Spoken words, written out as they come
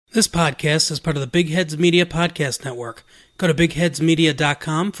This podcast is part of the Big Heads Media Podcast Network. Go to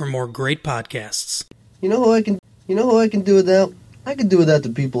bigheadsmedia.com for more great podcasts. You know who I can do without? I can do without the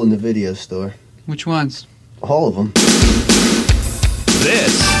people in the video store. Which ones? All of them.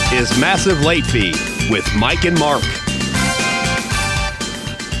 This is Massive Late Fee with Mike and Mark.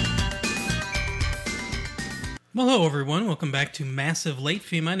 Well, hello everyone. Welcome back to Massive Late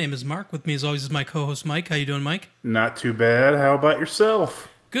Fee. My name is Mark. With me as always is my co-host Mike. How you doing, Mike? Not too bad. How about yourself?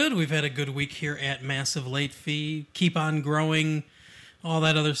 Good. We've had a good week here at Massive Late Fee. Keep on growing, all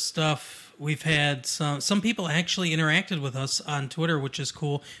that other stuff. We've had some people actually interacted with us on Twitter, which is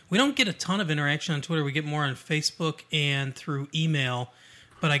cool. We don't get a ton of interaction on Twitter. We get more on Facebook and through email.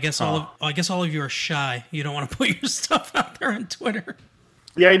 But I guess all of you are shy. You don't want to put your stuff out there on Twitter.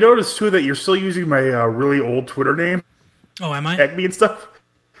 Yeah, I noticed too that you're still using my really old Twitter name. Oh, am I? Tag me and stuff.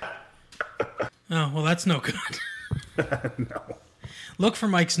 Oh, well, that's no good. No. Look for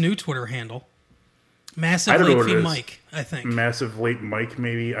Mike's new Twitter handle. Massive Late Fee Mike, I think. Massive Late Mike,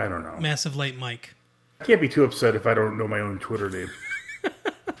 maybe? I don't know. Massive Late Mike. I can't be too upset if I don't know my own Twitter name.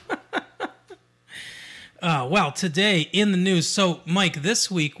 Well, today in the news. So, Mike, this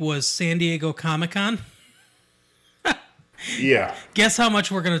week was San Diego Comic-Con. Yeah. Guess how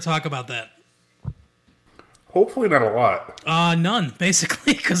much we're going to talk about that? Hopefully not a lot. None,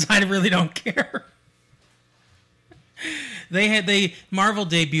 basically, because I really don't care. Marvel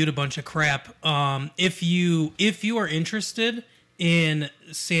debuted a bunch of crap. If you are interested in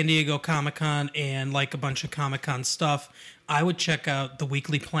San Diego Comic-Con and like a bunch of Comic-Con stuff, I would check out The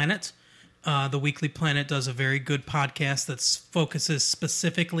Weekly Planet. The Weekly Planet does a very good podcast that focuses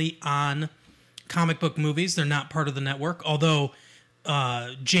specifically on comic book movies. They're not part of the network, although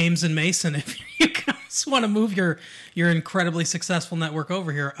James and Mason, if you guys want to move your incredibly successful network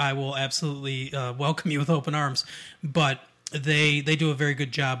over here, I will absolutely welcome you with open arms. But they do a very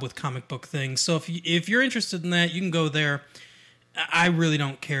good job with comic book things. So if you're interested in that, you can go there. I really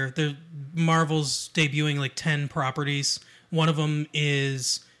don't care. Marvel's debuting like 10 properties. One of them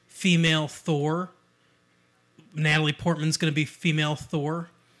is female Thor. Natalie Portman's going to be female Thor.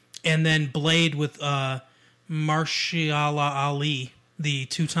 And then Blade with Mahershala Ali, the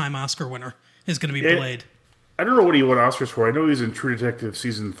two-time Oscar winner, is going to be Blade. I don't know what he won Oscars for. I know he's in True Detective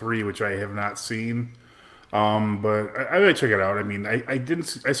Season 3, which I have not seen. But I gotta check it out. I mean,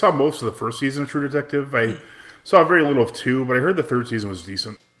 I saw most of the first season of True Detective. I saw very little of 2, but I heard the third season was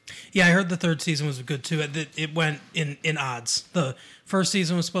decent. Yeah, I heard the third season was good too. It went in odds. The first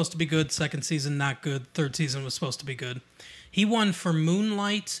season was supposed to be good, second season not good, third season was supposed to be good. He won for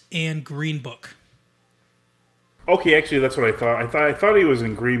Moonlight and Green Book. Okay, actually, that's what I thought. I thought he was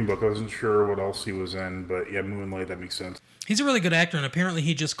in Green Book. I wasn't sure what else he was in, but yeah, Moonlight, that makes sense. He's a really good actor, and apparently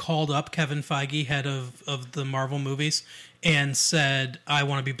he just called up Kevin Feige, head of the Marvel movies, and said, I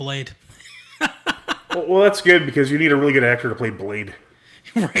want to be Blade. well, that's good, because you need a really good actor to play Blade.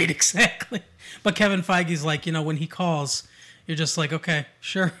 Right, exactly. But Kevin Feige's like, when he calls, you're just like, okay,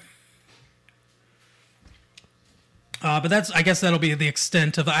 sure. But I guess that'll be the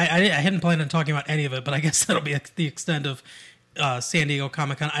extent of. I hadn't planned on talking about any of it, but I guess that'll be the extent of San Diego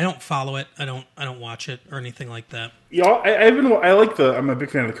Comic-Con. I don't follow it. I don't watch it or anything like that. Yeah, I'm a big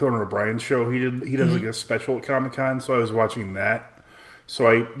fan of the Conan O'Brien show. He does like a special at Comic-Con, so I was watching that.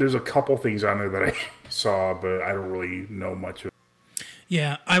 So there's a couple things on there that I saw, but I don't really know much of it.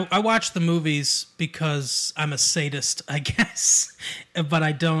 Yeah, I watch the movies because I'm a sadist, I guess, but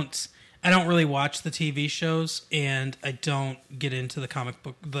I don't really watch the TV shows, and I don't get into the comic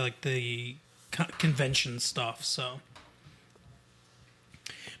book, the convention stuff. So,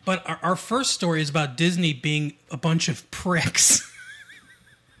 but our first story is about Disney being a bunch of pricks.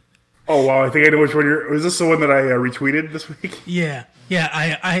 Oh wow! I think I know which one was this the one that I retweeted this week? Yeah.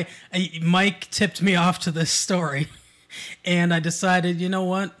 I Mike tipped me off to this story, and I decided, you know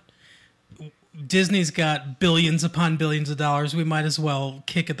what? Disney's got billions upon billions of dollars. We might as well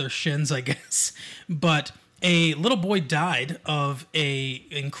kick at their shins, I guess. But a little boy died of a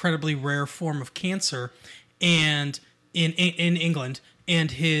incredibly rare form of cancer, and in England,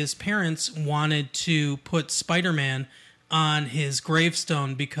 and his parents wanted to put Spider-Man on his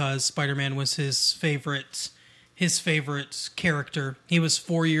gravestone because Spider-Man was his favorite character. He was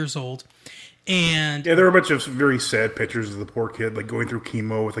 4 years old. And yeah, there were a bunch of very sad pictures of the poor kid, like going through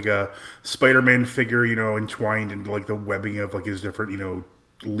chemo with like a Spider-Man figure, entwined into like the webbing of like his different,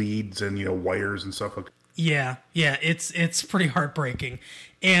 leads and wires and stuff like that. Yeah, it's pretty heartbreaking.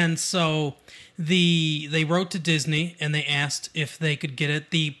 And so they wrote to Disney and they asked if they could get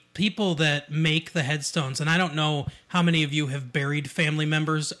it. The people that make the headstones, and I don't know how many of you have buried family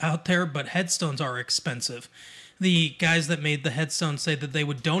members out there, but headstones are expensive. the guys that made the headstone say that they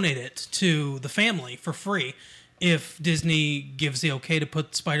would donate it to the family for free if Disney gives the okay to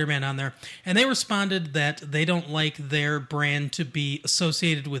put Spider-Man on there. And they responded that they don't like their brand to be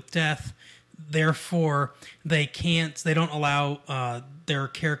associated with death. Therefore, they don't allow their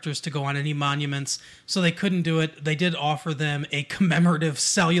characters to go on any monuments, so they couldn't do it. They did offer them a commemorative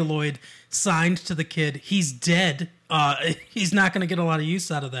celluloid signed to the kid. He's dead. He's not going to get a lot of use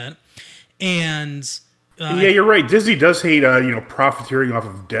out of that. And yeah, you're right. Disney does hate, profiteering off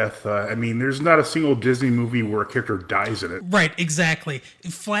of death. I mean, there's not a single Disney movie where a character dies in it. Right, exactly.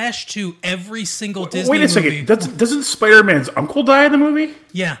 Flash to every single Disney movie. Wait a second. Doesn't Spider-Man's uncle die in the movie?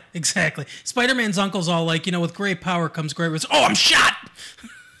 Yeah, exactly. Spider-Man's uncle's all like, with great power comes great risk. Oh, I'm shot!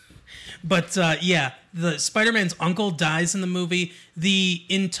 But, yeah, the Spider-Man's uncle dies in the movie. The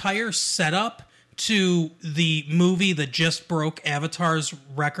entire setup to the movie that just broke Avatar's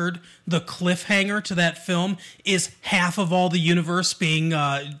record, the cliffhanger to that film, is half of all the universe being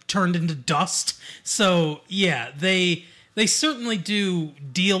turned into dust. So, yeah, they certainly do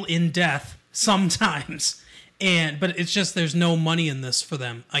deal in death sometimes. But it's just there's no money in this for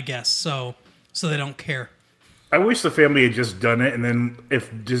them, I guess. So they don't care. I wish the family had just done it, and then if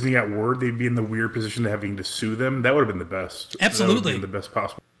Disney got word, they'd be in the weird position of having to sue them. That would have been the best. Absolutely. That would have been the best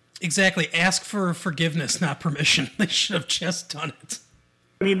possible. Exactly. Ask for forgiveness, not permission. They should have just done it.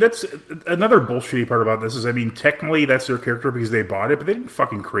 I mean, that's another bullshitty part about this is, technically that's their character because they bought it, but they didn't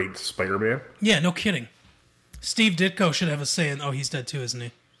fucking create Spider-Man. Yeah, no kidding. Steve Ditko should have a say in, he's dead too, isn't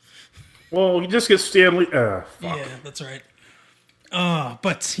he? Well, you just get Stanley. Fuck. Yeah, that's right.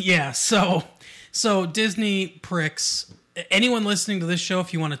 But yeah, so Disney pricks. Anyone listening to this show,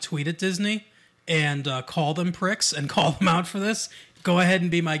 if you want to tweet at Disney and call them pricks and call them out for this, go ahead and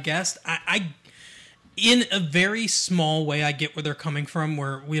be my guest. I in a very small way, I get where they're coming from,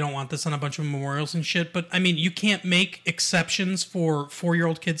 where we don't want this on a bunch of memorials and shit. But, you can't make exceptions for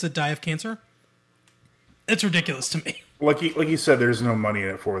 4-year-old kids that die of cancer. It's ridiculous to me. Like you said, there's no money in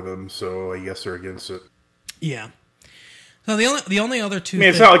it for them, so I guess they're against it. Yeah. So the only other two...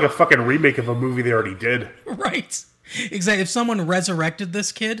 it's not like a fucking remake of a movie they already did. Right. Exactly. If someone resurrected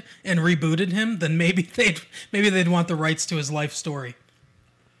this kid and rebooted him, then maybe they'd want the rights to his life story.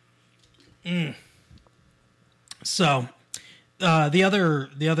 So,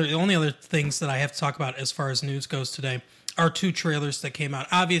 the only other things that I have to talk about as far as news goes today are 2 trailers that came out.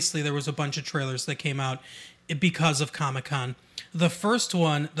 Obviously, there was a bunch of trailers that came out because of Comic-Con. The first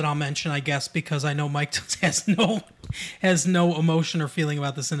one that I'll mention, I guess, because I know Mike has no emotion or feeling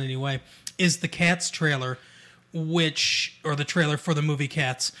about this in any way, is the Cats trailer, or the trailer for the movie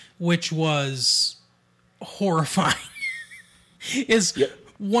Cats, which was horrifying.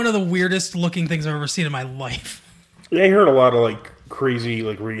 One of the weirdest looking things I've ever seen in my life. Yeah, I heard a lot of crazy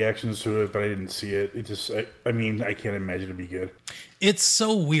reactions to it, but I didn't see it. It just, I can't imagine it'd be good. It's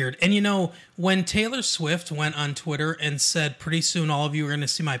so weird. And when Taylor Swift went on Twitter and said, pretty soon all of you are going to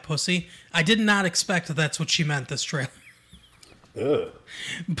see my pussy, I did not expect that that's what she meant, this trailer. Ugh.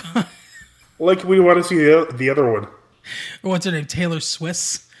 We want to see the other one. What's her name? Taylor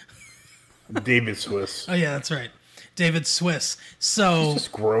Swiss? David Swiss. Oh, yeah, that's right. David Swiss. So... It's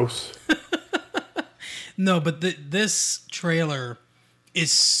just gross. No, but this trailer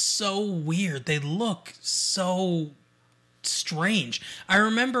is so weird. They look so strange. I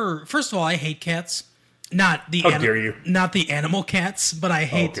remember, first of all, I hate cats. Not the not the animal cats, but I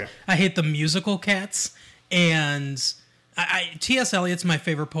hate the musical cats. And T.S. Eliot's my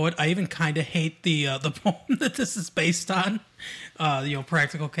favorite poet. I even kind of hate the poem that this is based on.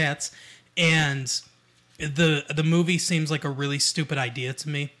 Practical Cats. And the movie seems like a really stupid idea to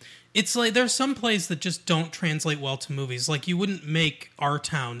me. It's like there's some plays that just don't translate well to movies. Like you wouldn't make Our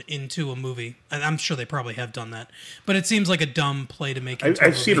Town into a movie. I'm sure they probably have done that, but it seems like a dumb play to make.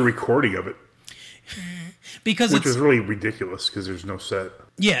 I've seen a recording of it, which is really ridiculous because there's no set.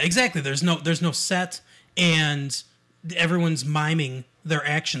 Yeah, exactly. There's no set, and everyone's miming their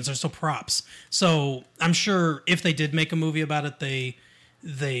actions. There's no props. So I'm sure if they did make a movie about it, they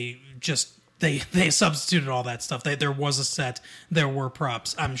substituted all that stuff. There was a set, there were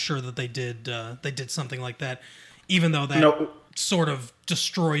props. I'm sure that they did something like that, even though that sort of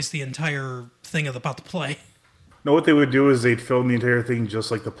destroys the entire thing about the play. No, what they would do is they'd film the entire thing just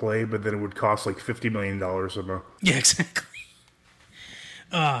like the play, but then it would cost $50 million or more. Yeah, exactly.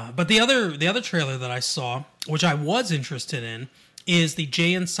 But the other trailer that I saw, which I was interested in, is the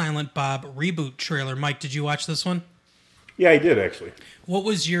Jay and Silent Bob reboot trailer. Mike, did you watch this one? Yeah, I did actually. What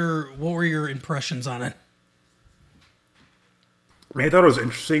were your impressions on it? I thought it was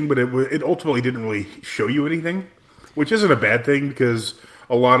interesting, but it ultimately didn't really show you anything, which isn't a bad thing because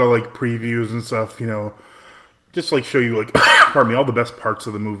a lot of previews and stuff, just like show you like pardon me, all the best parts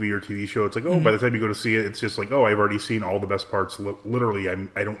of the movie or TV show. It's like, oh, by the time you go to see it, it's just like, oh, I've already seen all the best parts. Literally,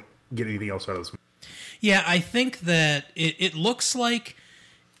 I don't get anything else out of this movie. Yeah, I think that it looks like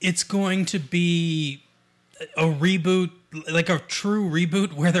it's going to be a reboot, like a true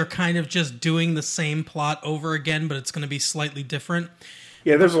reboot, where they're kind of just doing the same plot over again, but it's going to be slightly different.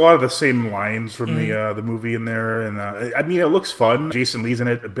 Yeah, there's a lot of the same lines from the movie in there, and I mean, it looks fun. Jason Lee's in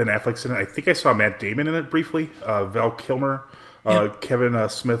it, Ben Affleck's in it. I think I saw Matt Damon in it briefly. Val Kilmer, Kevin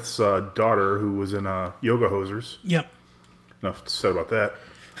Smith's daughter, who was in Yoga Hosers. Yep. Enough said about that.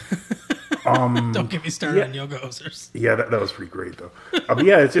 Don't get me started on Yoga Hosers. Yeah, that was pretty great though. But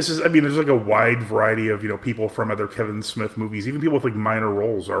yeah, it's just, I mean, there's like a wide variety of people from other Kevin Smith movies. Even people with like minor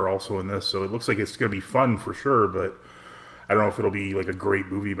roles are also in this, so it looks like it's going to be fun for sure. But I don't know if it'll be like a great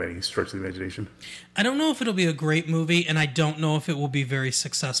movie by any stretch of the imagination. I don't know if it'll be a great movie, and I don't know if it will be very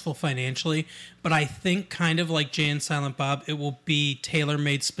successful financially. But I think, kind of like Jay and Silent Bob, it will be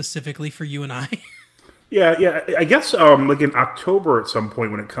tailor-made specifically for you and I. Yeah. I guess like in October at some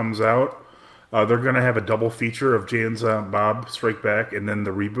point when it comes out, they're going to have a double feature of Jay and Silent Bob Strike Back and then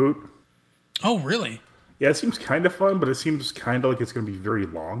the reboot. Oh, really? Yeah, it seems kind of fun, but it seems kind of like it's going to be very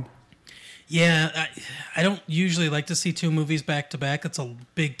long. Yeah, I don't usually like to see two movies back to back. It's a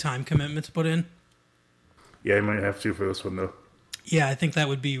big time commitment to put in. Yeah, you might have to for this one though. Yeah, I think that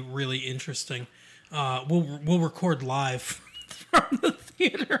would be really interesting. We'll record live from the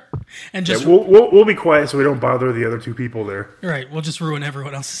theater and just we'll be quiet so we don't bother the other two people there. Right, we'll just ruin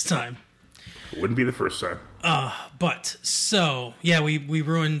everyone else's time. Wouldn't be the first time. But so yeah, we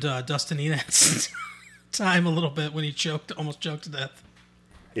ruined Dustin Enat's time a little bit when he almost choked to death.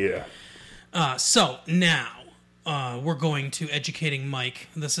 Yeah. So now we're going to Educating Mike.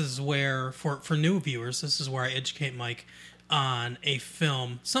 This is where, for new viewers, this is where I educate Mike on a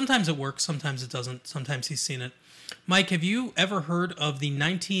film. Sometimes it works, sometimes it doesn't. Sometimes he's seen it. Mike, have you ever heard of the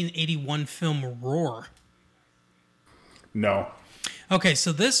 1981 film Roar? No. Okay,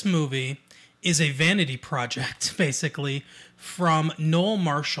 so this movie is a vanity project, basically, from Noel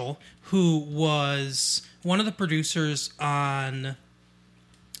Marshall, who was one of the producers on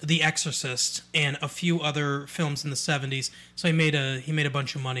The Exorcist and a few other films in the 70s. So he made a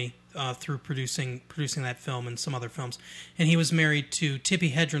bunch of money through producing that film and some other films. And he was married to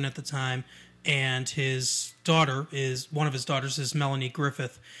Tippi Hedren at the time, and one of his daughters is Melanie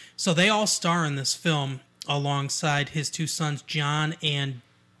Griffith. So they all star in this film alongside his two sons, John and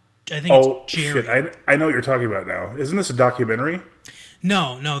I think it's Jerry. Shit. I know what you're talking about now. Isn't this a documentary?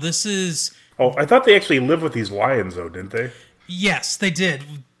 No, this is... Oh, I thought they actually lived with these lions, though, didn't they? Yes, they did.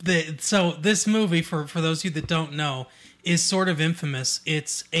 So this movie, for those of you that don't know, is sort of infamous.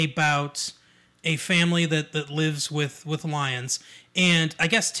 It's about a family that lives with lions. And I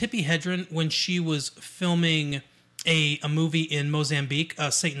guess Tippi Hedren, when she was filming a movie in Mozambique,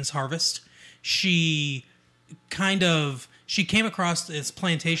 Satan's Harvest, she came across this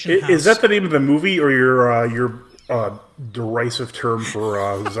plantation house. Is that the name of the movie, or your derisive term for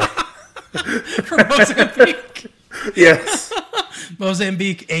for Mozambique? Yes.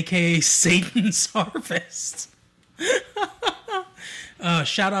 Mozambique, a.k.a. Satan's Harvest.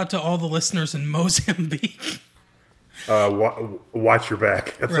 Shout out to all the listeners in Mozambique. Watch your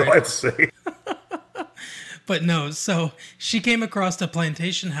back. That's all I have to say. But no, so she came across a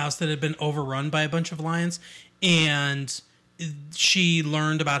plantation house that had been overrun by a bunch of lions, and she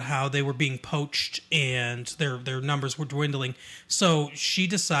learned about how they were being poached and their numbers were dwindling. So she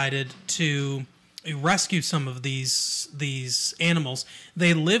decided to rescue some of these animals.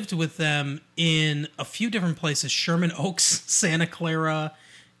 They lived with them in a few different places: Sherman Oaks, Santa Clara,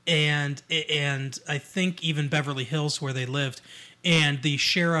 and I think even Beverly Hills, where they lived. And the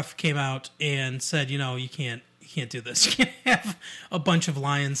sheriff came out and said, you can't do this. You can't have a bunch of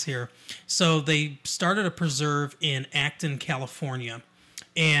lions here. So they started a preserve in Acton, California,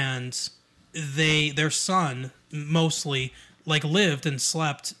 and their son mostly lived and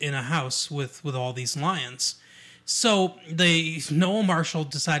slept in a house with all these lions. So Noel Marshall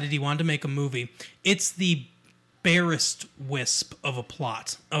decided he wanted to make a movie. It's the barest wisp of a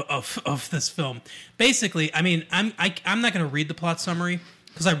plot of this film. Basically, I mean, I'm not going to read the plot summary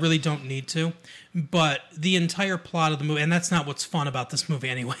because I really don't need to, but the entire plot of the movie, and that's not what's fun about this movie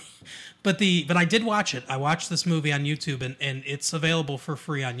anyway. But I did watch it. I watched this movie on YouTube, and it's available for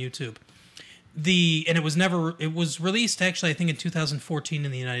free on YouTube. It was released actually, I think, in 2014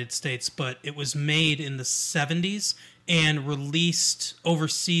 in the United States, but it was made in the 70s and released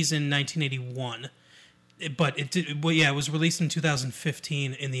overseas in 1981. But it was released in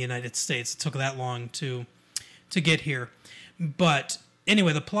 2015 in the United States. It took that long to get here. But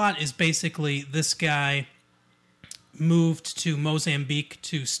anyway, the plot is basically this guy moved to Mozambique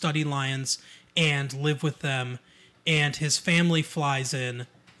to study lions and live with them, and his family flies in.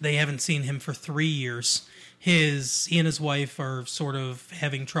 They haven't seen him for 3 years. He and his wife are sort of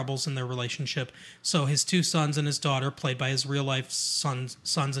having troubles in their relationship. So his 2 sons and his daughter, played by his real life sons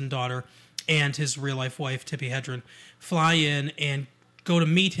and daughter, and his real life wife, Tippi Hedren, fly in and go to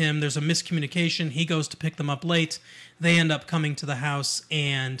meet him. There's a miscommunication. He goes to pick them up late. They end up coming to the house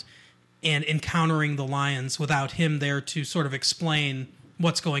and encountering the lions without him there to sort of explain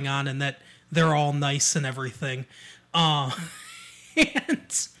what's going on and that they're all nice and everything. And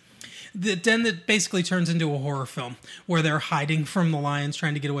then it basically turns into a horror film where they're hiding from the lions,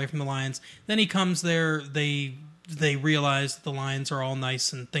 trying to get away from the lions. Then he comes there. They realize that the lions are all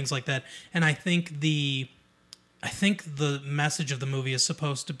nice and things like that. And I think the message of the movie is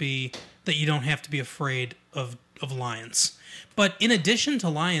supposed to be that you don't have to be afraid of lions. But in addition to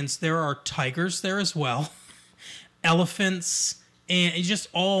lions, there are tigers there as well, elephants, and just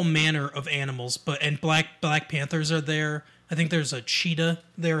all manner of animals. And black panthers are there. I think there's a cheetah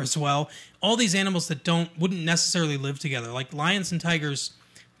there as well. All these animals that wouldn't necessarily live together. Like lions and tigers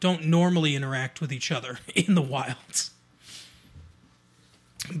don't normally interact with each other in the wild.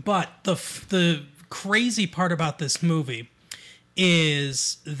 But the crazy part about this movie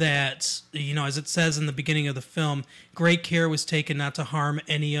is that, as it says in the beginning of the film, great care was taken not to harm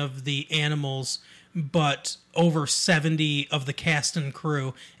any of the animals, but over 70 of the cast and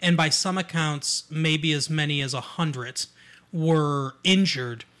crew, and by some accounts, maybe as many as 100 were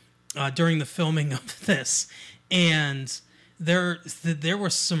injured during the filming of this. And there were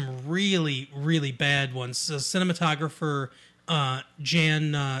some really, really bad ones. The cinematographer,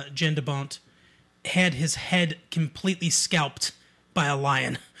 Jan de Bont, had his head completely scalped by a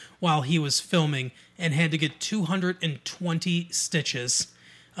lion while he was filming and had to get 220 stitches.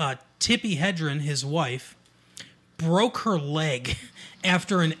 Tippi Hedren, his wife, broke her leg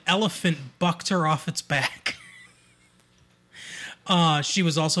after an elephant bucked her off its back. She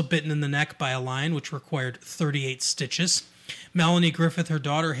was also bitten in the neck by a lion, which required 38 stitches. Melanie Griffith, her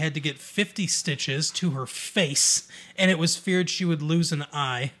daughter, had to get 50 stitches to her face, and it was feared she would lose an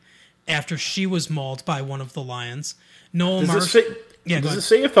eye after she was mauled by one of the lions. Noel Does it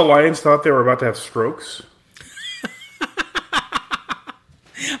say if the lions thought they were about to have strokes?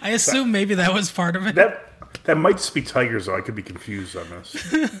 I assume maybe that was part of it. That might just be tigers, though. I could be confused on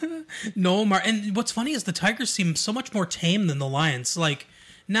this. And what's funny is the tigers seem so much more tame than the lions. They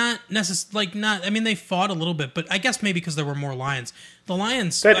fought a little bit, but I guess maybe because there were more lions. The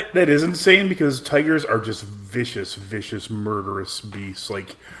lions... That is insane, because tigers are just vicious, murderous beasts.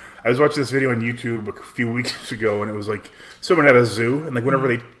 Like, I was watching this video on YouTube a few weeks ago, and it was like someone at a zoo, and whenever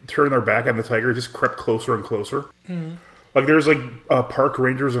they turned their back on the tiger, it just crept closer and closer. Mm. Like, there's park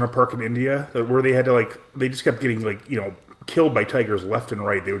rangers in a park in India where they had to they just kept getting killed by tigers left and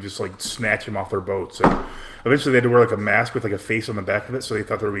right. They would just snatch them off their boats, and eventually they had to wear a mask with a face on the back of it, so they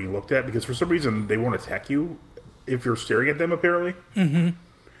thought they were being looked at, because for some reason they won't attack you if you're staring at them, apparently. Mm-hmm.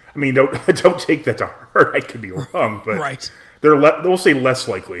 I mean, don't take that to heart. I could be wrong, but right. They'll say less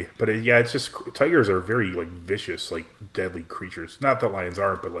likely. But it's just tigers are very vicious, deadly creatures. Not that lions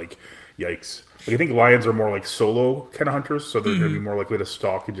aren't, but yikes. I think lions are more solo kind of hunters, so they're going to be more likely to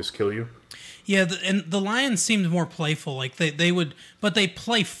stalk and just kill you. Yeah, and the lions seemed more playful. They would, but they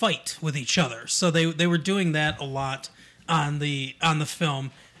play fight with each other. So they were doing that a lot on the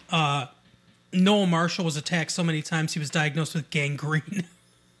film. Noel Marshall was attacked so many times he was diagnosed with gangrene.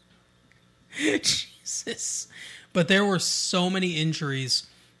 Jesus. But there were so many injuries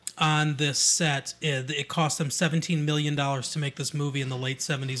on this set. It cost them $17 million to make this movie in the late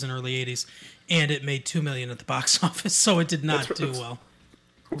 70s and early 80s, and it made $2 million at the box office, so it did not do well.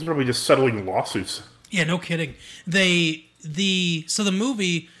 It's probably just settling lawsuits. Yeah, no kidding. The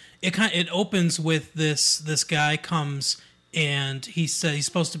movie it opens with this guy comes, and he says he's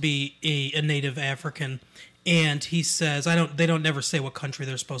supposed to be a native African, and he says they don't never say what country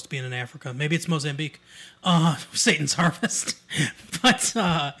they're supposed to be in Africa. Maybe it's Mozambique, Satan's harvest. But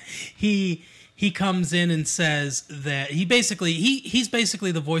he comes in and says that he's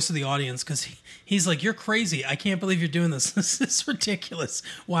basically the voice of the audience, because he's like, "You're crazy. I can't believe you're doing this. This is ridiculous.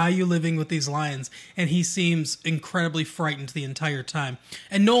 Why are you living with these lions?" And he seems incredibly frightened the entire time.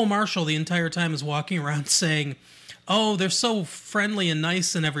 And Noel Marshall the entire time is walking around saying, "Oh, they're so friendly and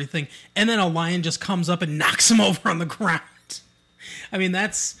nice and everything." And then a lion just comes up and knocks him over on the ground. I mean,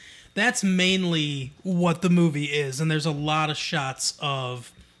 that's mainly what the movie is. And there's a lot of shots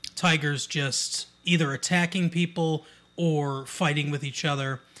of tigers just either attacking people or fighting with each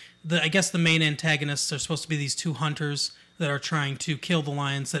other. I guess the main antagonists are supposed to be these 2 hunters. that are trying to kill the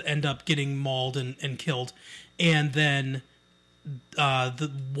lions that end up getting mauled and killed. And then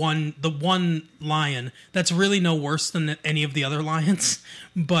the one lion that's really no worse than any of the other lions,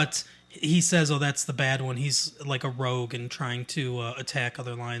 but he says, oh, that's the bad one. He's like a rogue and trying to attack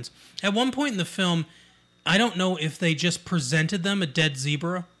other lions. At one point in the film, I don't know if they just presented them a dead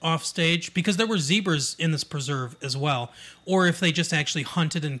zebra off stage, because there were zebras in this preserve as well, or if they just actually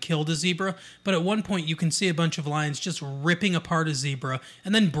hunted and killed a zebra. But at one point you can see a bunch of lions just ripping apart a zebra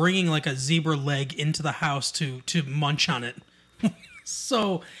and then bringing like a zebra leg into the house to munch on it.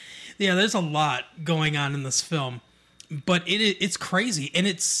 So, yeah, there's a lot going on in this film, but it's crazy, and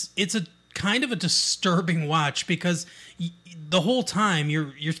it's a kind of a disturbing watch, because the whole time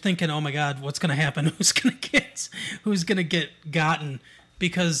you're thinking, oh my God, what's going to happen? Who's going to get gotten?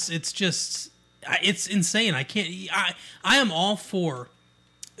 Because it's just, it's insane. I am all for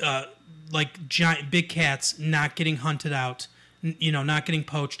like giant big cats not getting hunted out, not getting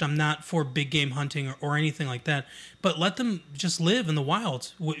poached. I'm not for big game hunting or anything like that, but let them just live in the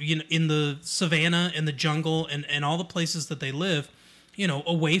wild, in the savannah and the jungle and all the places that they live,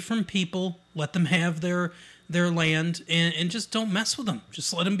 away from people. Let them have their land and just don't mess with them.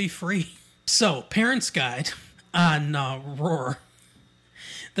 Just let them be free. So, Parents' Guide on Roar.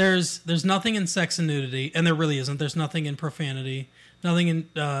 There's nothing in sex and nudity, and there really isn't. There's nothing in profanity, nothing in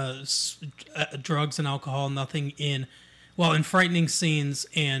drugs and alcohol, nothing in frightening scenes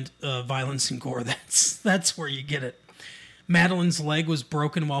and violence and gore. That's where you get it. Madeline's leg was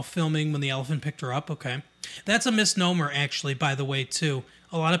broken while filming when the elephant picked her up. Okay. That's a misnomer, actually, by the way, too.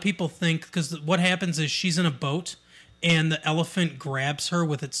 A lot of people think, because what happens is she's in a boat, and the elephant grabs her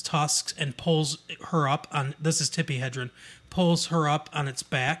with its tusks and pulls her up on, this is Tippi Hedren, pulls her up on its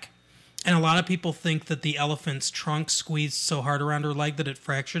back. And a lot of people think that the elephant's trunk squeezed so hard around her leg that it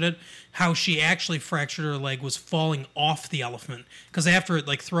fractured it. How she actually fractured her leg was falling off the elephant, because after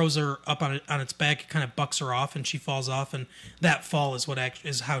it throws her up on its back, it kind of bucks her off and she falls off, and that fall is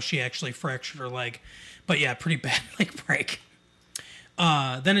is how she actually fractured her leg. But yeah, pretty bad leg break.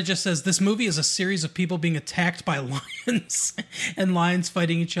 Then it just says, this movie is a series of people being attacked by lions and lions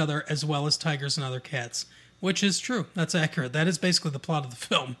fighting each other, as well as tigers and other cats. Which is true. That's accurate. That is basically the plot of the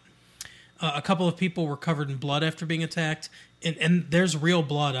film. A couple of people were covered in blood after being attacked, and there's real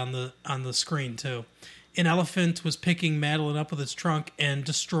blood on the screen too. An elephant was picking Madeline up with its trunk and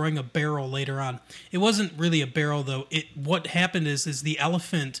destroying a barrel later on. It wasn't really a barrel though. What happened is the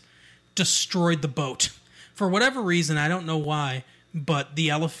elephant destroyed the boat. For whatever reason, I don't know why, but the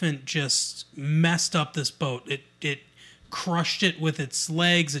elephant just messed up this boat. It crushed it with its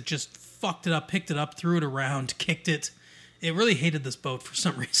legs. It just fucked it up, picked it up, threw it around, kicked it. It really hated this boat for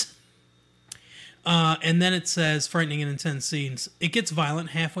some reason. And then it says, frightening and intense scenes. It gets violent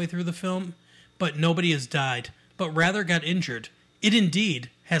halfway through the film, but nobody has died, but rather got injured. It indeed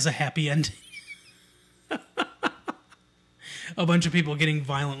has a happy ending. A bunch of people getting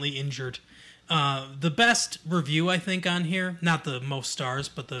violently injured. The best review, I think, on here, not the most stars,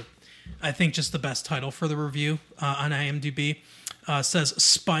 but I think just the best title for the review on IMDb, says,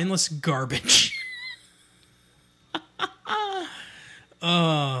 spineless garbage.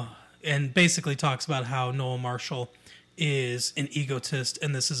 And basically talks about how Noel Marshall is an egotist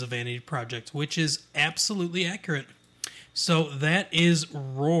and this is a vanity project, which is absolutely accurate. So that is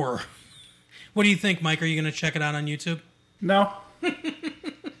Roar. What do you think, Mike? Are you going to check it out on YouTube? No.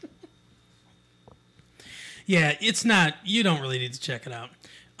 Yeah, it's not. You don't really need to check it out.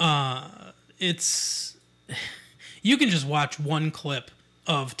 You can just watch one clip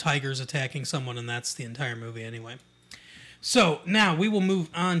of tigers attacking someone, and that's the entire movie anyway. So now we will move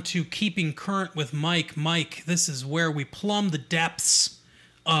on to Keeping Current with Mike. Mike, this is where we plumb the depths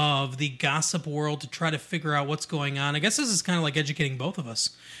of the gossip world to try to figure out what's going on. I guess this is kind of like educating both of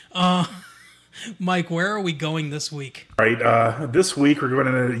us. Mike, where are we going this week? All right, this week we're going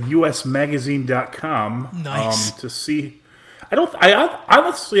to usmagazine.com Nice. To see. I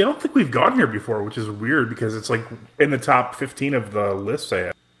honestly don't think we've gone here before, which is weird because it's like in the top 15 of the list I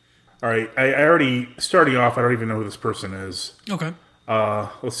have. All right, I already, starting off, I don't even know who this person is. Okay.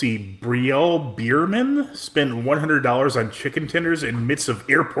 Let's see. Brielle Bierman spent $100 on chicken tenders in midst of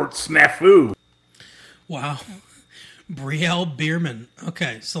airport snafu. Wow. Brielle Bierman.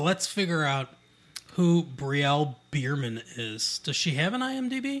 Okay, so let's figure out who Brielle Bierman is. Does she have an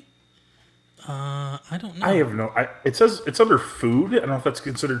IMDb? I don't know. I have no... it says it's under food. I don't know if that's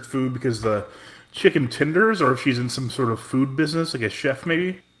considered food because the chicken tenders, or if she's in some sort of food business, like a chef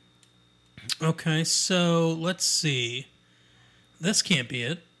maybe. Okay, so let's see. This can't be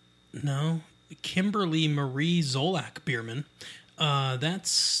it. No. Kimberly Marie Zolak Bierman.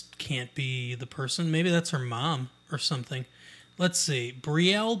 That's can't be the person. Maybe that's her mom or something. Let's see.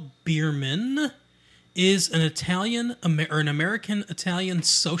 Brielle Bierman is an an American Italian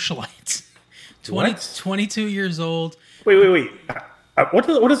socialite. 22 years old. Wait. What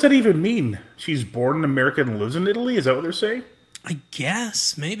does that even mean? She's born in America and lives in Italy? Is that what they're saying? I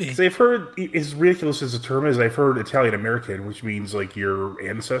guess, maybe. 'Cause I've heard, as ridiculous as the term is, I've heard Italian American, which means like your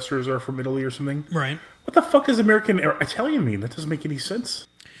ancestors are from Italy or something. Right. What the fuck does American or Italian mean? That doesn't make any sense.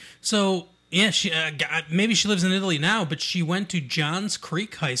 So, yeah, she maybe she lives in Italy now, but she went to Johns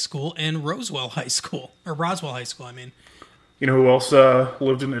Creek High School and Roswell High School. I mean. You know who else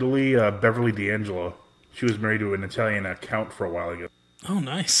lived in Italy? Beverly D'Angelo. She was married to an Italian count for a while ago. Oh,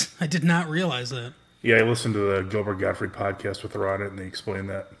 nice. I did not realize that. Yeah, I listened to the Gilbert Gottfried podcast with her on it, and they explained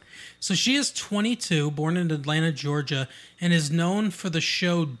that. So she is 22, born in Atlanta, Georgia, and is known for the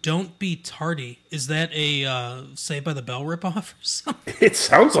show Don't Be Tardy. Is that a Saved by the Bell ripoff or something? It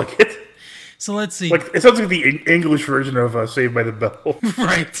sounds like it. So let's see. Like it sounds like the English version of Saved by the Bell.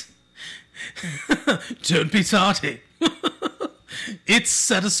 Right. Don't be tardy. It's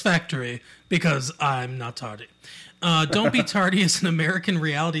satisfactory because I'm not tardy. Don't Be Tardy is an American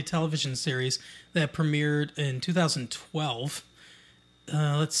reality television series that premiered in 2012.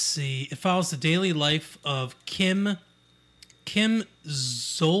 Let's see. It follows the daily life of Kim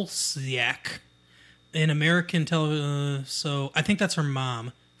Zolciak, an American television. So I think that's her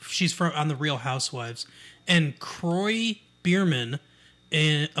mom. She's on The Real Housewives. And Croy Bierman,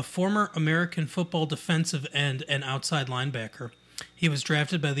 a former American football defensive end and outside linebacker. He was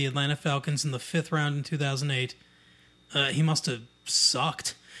drafted by the Atlanta Falcons in the 5th round in 2008. He must have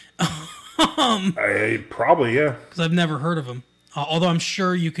sucked. Probably, yeah. Because I've never heard of him. Although I'm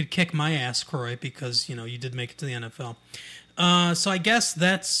sure you could kick my ass, Croy, because you did make it to the NFL. So I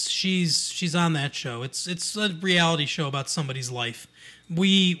guess she's on that show. It's a reality show about somebody's life.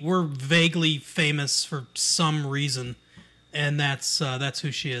 We're vaguely famous for some reason, and that's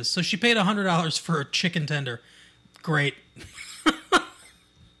who she is. So she paid $100 for a chicken tender. Great.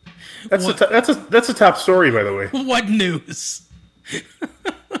 That's a top story, by the way. What news?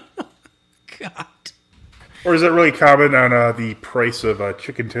 God. Or is that really common on the price of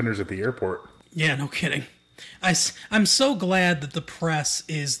chicken tenders at the airport? Yeah, no kidding. I'm so glad that the press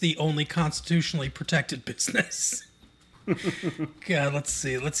is the only constitutionally protected business. God, let's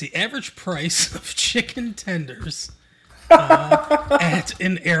see. Average price of chicken tenders at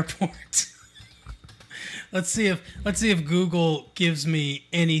an airport. Let's see if Google gives me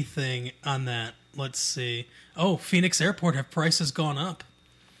anything on that. Let's see. Oh, Phoenix Airport, have prices gone up?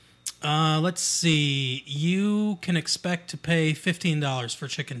 Let's see. You can expect to pay $15 for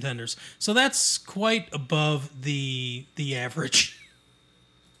chicken tenders. So that's quite above the average.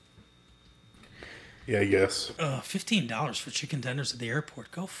 Yeah, I guess. $15 for chicken tenders at the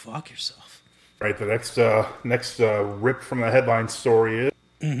airport. Go fuck yourself. Right, the next rip from the headline story is...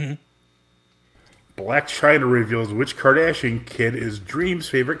 Mm-hmm. Blac Chyna reveals which Kardashian kid is Dream's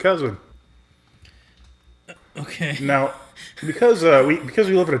favorite cousin. Okay. Now, because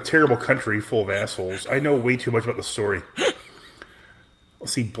we live in a terrible country full of assholes, I know way too much about the story.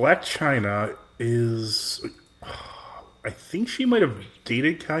 Let's see, Blac Chyna is... I think she might have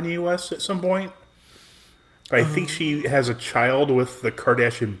dated Kanye West at some point. I think she has a child with the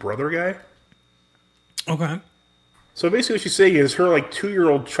Kardashian brother guy. Okay. So basically what she's saying is her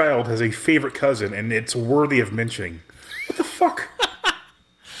 2-year-old child has a favorite cousin, and it's worthy of mentioning. What the fuck?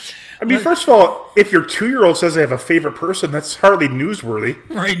 I mean, first of all, if your 2-year-old says they have a favorite person, that's hardly newsworthy.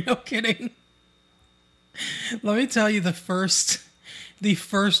 Right, no kidding. Let me tell you the first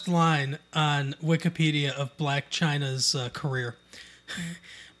line on Wikipedia of Blac Chyna's career.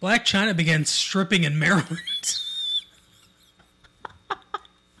 Blac Chyna began stripping in Maryland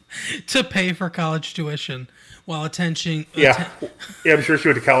to pay for college tuition while attending... Yeah, I'm sure she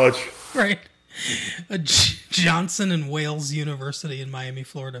went to college. Right. Johnson and Wales University in Miami,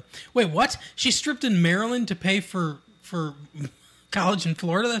 Florida. Wait, what? She stripped in Maryland to pay for college in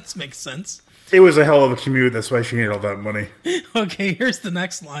Florida? That makes sense. It was a hell of a commute. That's why she needed all that money. Okay, here's the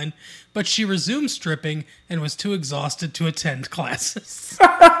next line. But she resumed stripping and was too exhausted to attend classes.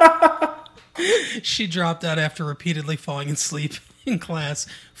 She dropped out after repeatedly falling asleep in class,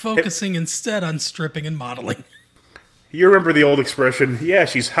 focusing instead on stripping and modeling. You remember the old expression, yeah,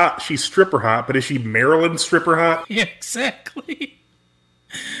 she's hot, she's stripper hot, but is she Maryland stripper hot? Yeah, exactly.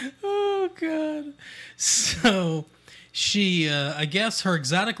 Oh, God. So... She, I guess her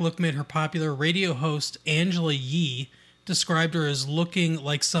exotic look made her popular. Radio host Angela Yee described her as looking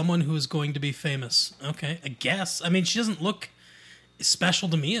like someone who is going to be famous. Okay, I guess. I mean, she doesn't look special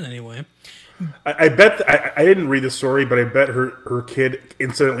to me in any way. I bet I didn't read the story, but I bet her kid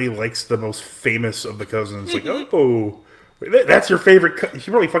instantly likes the most famous of the cousins. Like, oh, that's your favorite.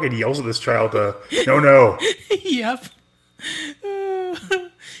 She really fucking yells at this child. No. Yep.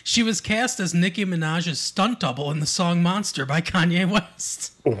 She was cast as Nicki Minaj's stunt double in the song "Monster" by Kanye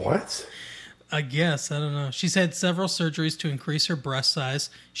West. What? I guess I don't know. She's had several surgeries to increase her breast size.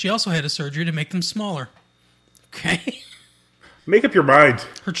 She also had a surgery to make them smaller. Okay. Make up your mind.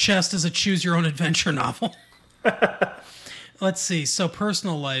 Her chest is a choose-your-own-adventure novel. Let's see. So,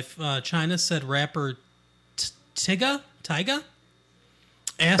 personal life. China said rapper Tyga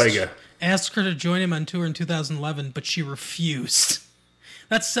asked her to join him on tour in 2011, but she refused.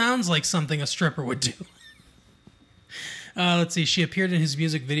 That sounds like something a stripper would do. Let's see. She appeared in his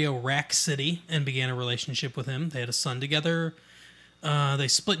music video Rack City and began a relationship with him. They had a son together. They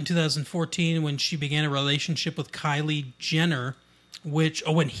split in 2014 when she began a relationship with Kylie Jenner,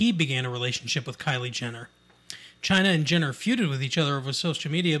 when he began a relationship with Kylie Jenner. China and Jenner feuded with each other over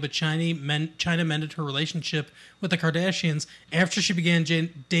social media, but China mended her relationship with the Kardashians after she began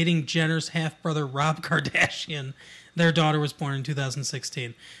dating Jenner's half-brother Rob Kardashian. Their daughter was born in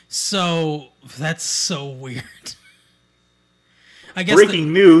 2016. So, that's so weird. I guess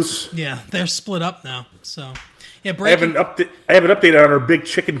Breaking news. Yeah, they're split up now, so... Yeah, I have an update on our big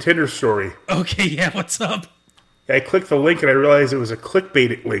chicken tender story. Okay, yeah, what's up? I clicked the link and I realized it was a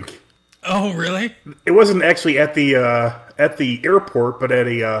clickbait link. Oh, really? It wasn't actually at the airport, but at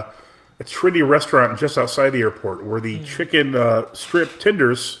a Trinity restaurant just outside the airport, where the chicken strip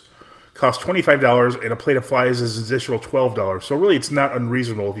tenders cost $25 and a plate of fries is an additional $12. So really, it's not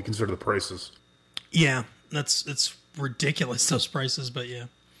unreasonable if you consider the prices. Yeah, it's ridiculous, those prices, but yeah.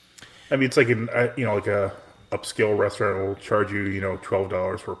 I mean, it's like like a upscale restaurant will charge you,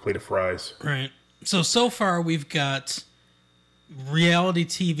 $12 for a plate of fries. Right. So far we've got reality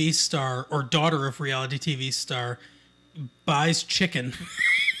TV star or daughter of reality TV star buys chicken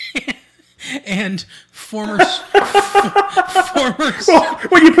and former Well,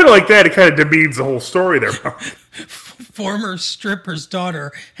 when you put it like that, it kind of demeans the whole story there. Former stripper's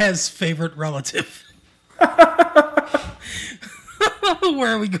daughter has favorite relative.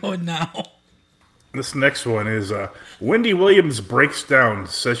 Where are we going now? This next one is Wendy Williams breaks down,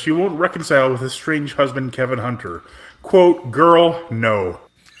 says she won't reconcile with his strange husband, Kevin Hunter. Quote, girl, no.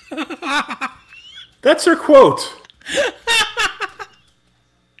 That's her quote.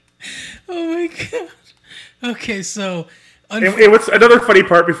 Oh my God. Okay, so... And what's another funny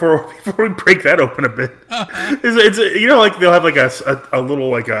part before we break that open a bit is it's like they'll have like a little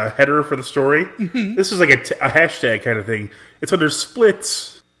like a header for the story. Mm-hmm. This is like a hashtag kind of thing. It's under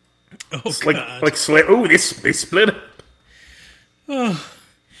splits. Oh, it's God. They split up. Oh.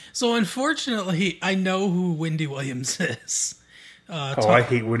 So unfortunately, I know who Wendy Williams is. I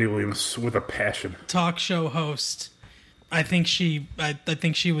hate Wendy Williams with a passion. Talk show host. I think she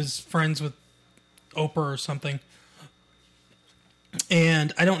was friends with Oprah or something.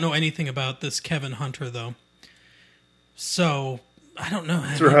 And I don't know anything about this Kevin Hunter, though. So, I don't know.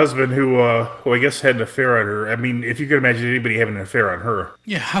 It's her husband who I guess had an affair on her. I mean, if you could imagine anybody having an affair on her.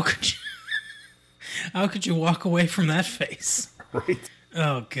 Yeah, how could you walk away from that face? Right.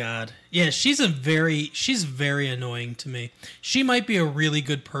 Oh, God. Yeah, she's very annoying to me. She might be a really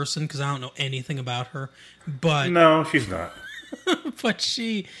good person because I don't know anything about her. But no, she's not. But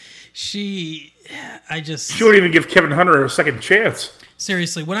she won't even give Kevin Hunter a second chance.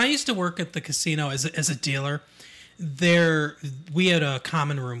 Seriously, when I used to work at the casino as a dealer, we had a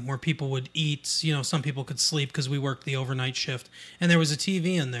common room where people would eat. Some people could sleep because we worked the overnight shift, and there was a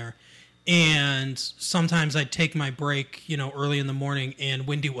TV in there. And sometimes I'd take my break, early in the morning, and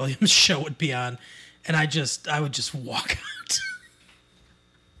Wendy Williams' show would be on, and I would just walk out.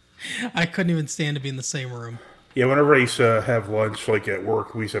 I couldn't even stand to be in the same room. Yeah, whenever I used to have lunch, like at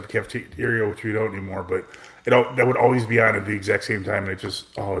work, we used to have a cafeteria, which we don't anymore, but that would always be on at the exact same time, and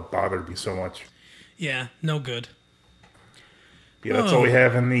it bothered me so much. Yeah, no good. Yeah, that's all we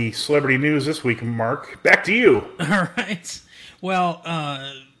have in the celebrity news this week, Mark. Back to you. All right. Well,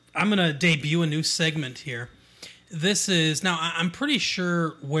 I'm going to debut a new segment here. This is, now I'm pretty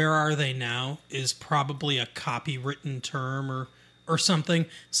sure Where Are They Now is probably a copywritten term or something.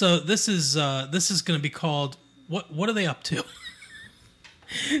 So this is going to be called What Are They Up To?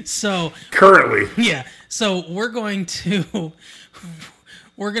 So currently. Yeah. So we're going to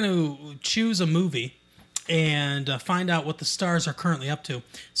choose a movie and find out what the stars are currently up to.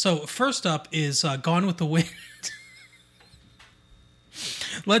 So first up is Gone with the Wind.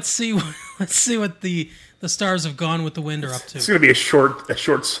 Let's see what the stars of Gone with the Wind are up to. It's going to be a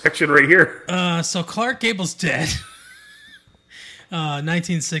short section right here. So Clark Gable's dead.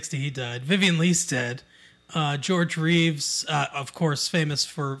 1960 he died. Vivian Lee's dead. George Reeves, of course, famous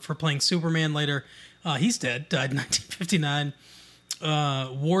for playing Superman later. He's dead. Died in 1959.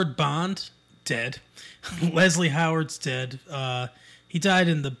 Ward Bond, dead. Leslie Howard's dead. He died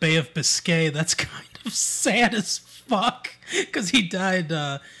in the Bay of Biscay. That's kind of sad as fuck because he died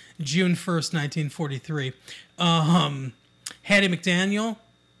June 1st, 1943. Hattie McDaniel,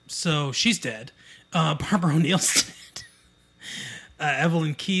 so she's dead. Barbara O'Neill's dead.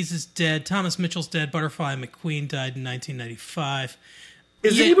 Evelyn Keyes is dead. Thomas Mitchell's dead. Butterfly McQueen died in 1995.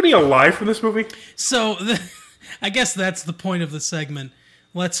 Is anybody alive from this movie? So I guess that's the point of the segment.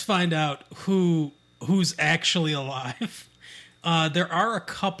 Let's find out who's actually alive. There are a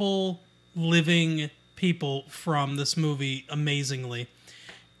couple living people from this movie, amazingly.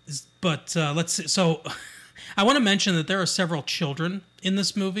 But let's see. So I want to mention that there are several children in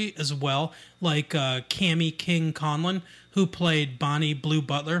this movie as well, like Cammie King Conlon, who played Bonnie Blue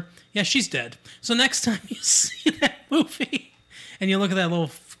Butler. Yeah, she's dead. So next time you see that movie and you look at that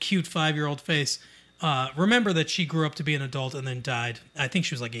little cute 5-year-old face, remember that she grew up to be an adult and then died. I think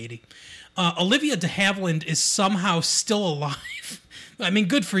she was like 80. Olivia de Havilland is somehow still alive. I mean,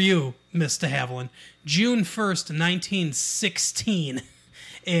 good for you, Miss de Havilland. June 1st, 1916.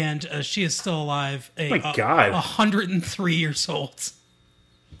 And she is still alive. My God. 103 years old.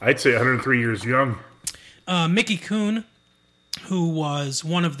 I'd say 103 years young. Mickey Kuhn, who was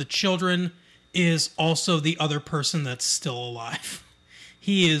one of the children, is also the other person that's still alive.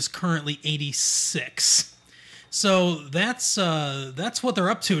 He is currently 86. So that's what they're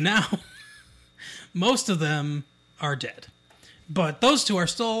up to now. Most of them are dead. But those two are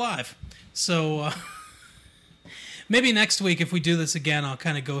still alive. So maybe next week, if we do this again, I'll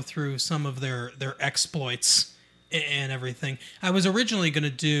kind of go through some of their exploits and everything. I was originally going to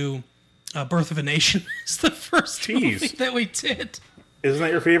do Birth of a Nation as the first movie that we did. Isn't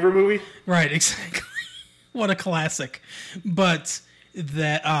that your favorite movie? Right, exactly. What a classic. But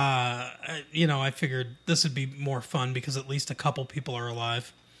that, I figured this would be more fun because at least a couple people are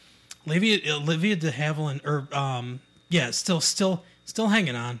alive. Olivia de Havilland, still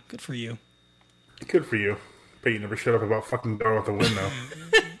hanging on. Good for you. Good for you. But you never shut up about fucking Gone with the Wind,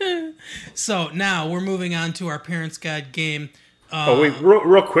 though. So now we're moving on to our Parents Guide game. Wait,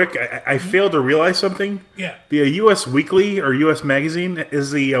 real quick. I failed to realize something. Yeah. The U.S. Weekly or U.S. Magazine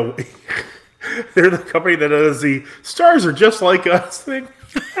is the... they're the company that does the Stars Are Just Like Us thing.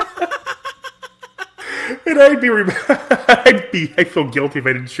 And I feel guilty if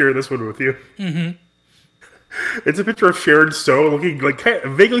I didn't share this one with you. Mm-hmm. It's a picture of Sharon Stone looking like kind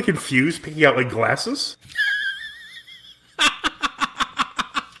of vaguely confused, picking out like glasses.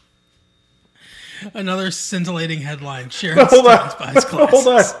 Another scintillating headline. Sharon Stone buys glasses. Hold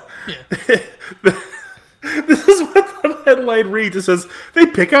on. Yeah. This is what the headline reads. It says, they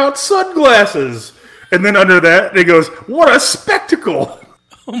pick out sunglasses. And then under that, it goes, what a spectacle.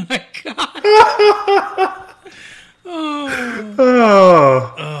 Oh, my God.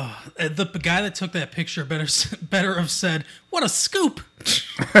 The guy that took that picture better have said, what a scoop.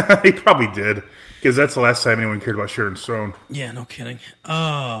 He probably did. Because that's the last time anyone cared about Sharon Stone. Yeah, no kidding.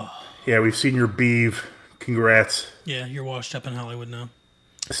 Oh. Yeah, we've seen your beeve. Congrats. Yeah, you're washed up in Hollywood now.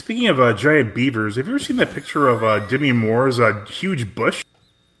 Speaking of giant beavers, have you ever seen that picture of Demi Moore's huge bush?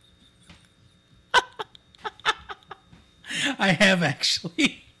 I have,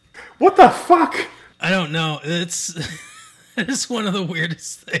 actually. What the fuck? I don't know. It's one of the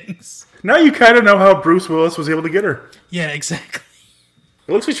weirdest things. Now you kind of know how Bruce Willis was able to get her. Yeah, exactly.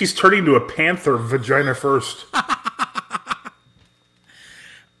 It looks like she's turning into a panther vagina first.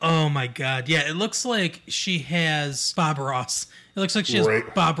 Oh, my God. Yeah, it looks like she has Bob Ross. It looks like she has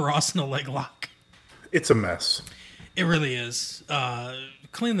Bob Ross in a leg lock. It's a mess. It really is.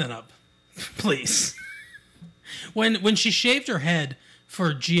 Clean that up, please. When she shaved her head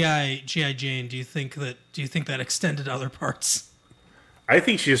for G.I. Jane, do you think that extended other parts? I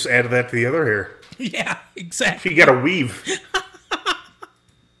think she just added that to the other hair. Yeah, exactly. She got a weave.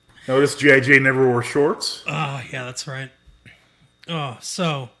 Notice G.I. Jane never wore shorts? Oh, yeah, that's right. Oh,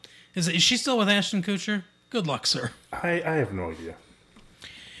 so is she still with Ashton Kutcher? Good luck, sir. I have no idea.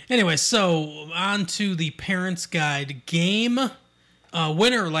 Anyway, so on to the Parents Guide game.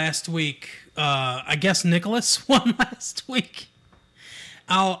 Winner last week. I guess Nicholas won last week.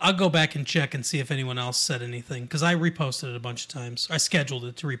 I'll go back and check and see if anyone else said anything because I reposted it a bunch of times. I scheduled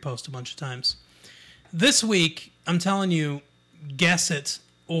it to repost a bunch of times. This week, I'm telling you, guess it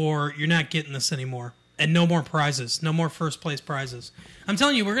or you're not getting this anymore. And no more prizes. No more first place prizes. I'm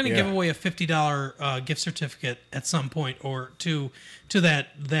telling you, we're going to give away a $50 gift certificate at some point, or to that.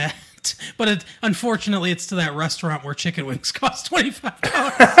 But unfortunately, it's to that restaurant where chicken wings cost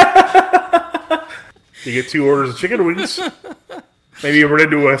 $25. You get 2 orders of chicken wings. Maybe you run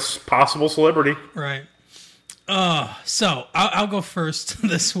into a possible celebrity. Right. So I'll go first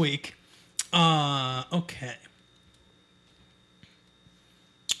this week. Okay.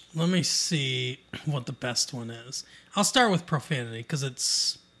 Let me see what the best one is. I'll start with profanity because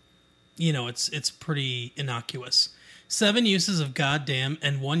it's pretty innocuous. 7 uses of goddamn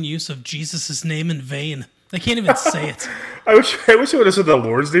and 1 use of Jesus' name in vain. I can't even say it. I wish I would have said the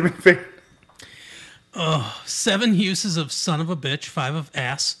Lord's name in vain. 7 uses of son of a bitch, 5 of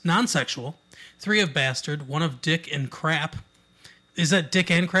ass, non-sexual, 3 of bastard, 1 of dick and crap. Is that dick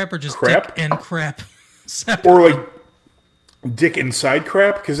and crap or just crap? Dick and crap? Or like dick inside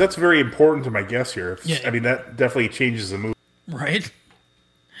crap? Because that's very important to my guess here. Yeah. I mean, that definitely changes the mood. Right?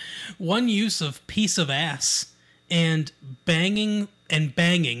 1 use of piece of ass and banging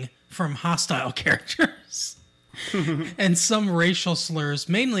from hostile characters. And some racial slurs,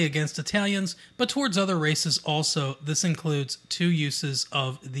 mainly against Italians, but towards other races also. This includes 2 uses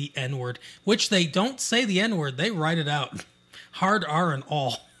of the N-word, which they don't say the N-word, they write it out. Hard R and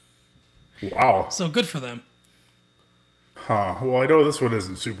all. Wow. So good for them. Huh. Well, I know this one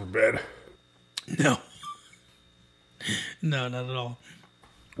isn't super bad. No. No, not at all.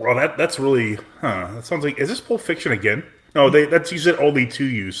 Well, that's really... That sounds like... Is this Pulp Fiction again? No, that's usually only 2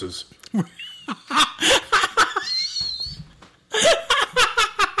 uses.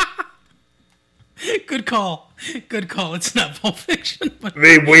 Good call. Good call. It's not Pulp Fiction, but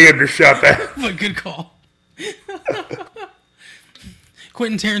They way undershot that. but good call.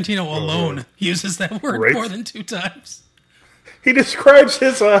 Quentin Tarantino alone uses that word Right? more than 2 times. He describes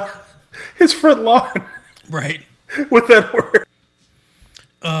his front lawn Right. with that word.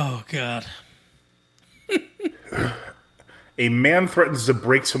 Oh, God. A man threatens to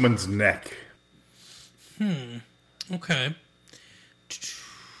break someone's neck. Okay.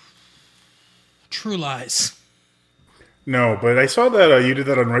 True Lies. No, but I saw that you did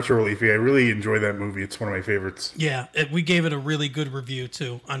that on Retro Leafy. I really enjoy that movie. It's one of my favorites. Yeah, we gave it a really good review,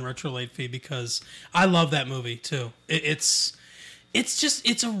 too, on Retro Late Fee, because I love that movie, too. It's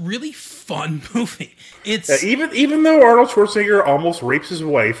a really fun movie. It's even though Arnold Schwarzenegger almost rapes his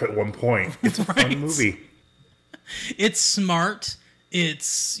wife at one point, it's a Right. fun movie. It's smart.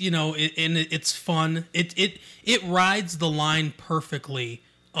 It's, it's fun. It rides the line perfectly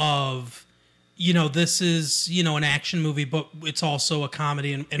of, this is, an action movie, but it's also a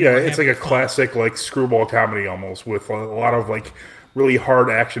comedy. And Yeah, we're it's like having a fun. classic like screwball comedy almost with a lot of like really hard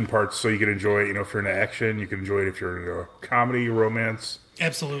action parts, so you can enjoy it. If you're into action, you can enjoy it. If you're into comedy, romance,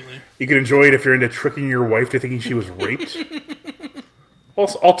 Absolutely. you can enjoy it. If you're into tricking your wife to thinking she was raped,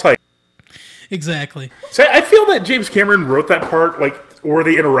 all type. Exactly. So I feel that James Cameron wrote that part or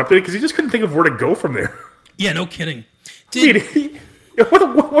they interrupted it because he just couldn't think of where to go from there. Yeah, no kidding.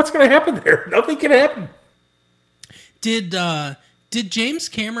 What's going to happen there? Nothing can happen. Did James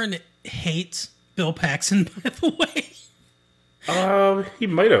Cameron hate Bill Paxton, by the way? He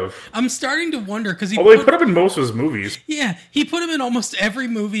might have. I'm starting to wonder because he Put him in most of his movies. he put him in almost every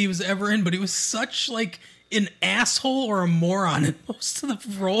movie he was ever in, but he was such an asshole or a moron in most of the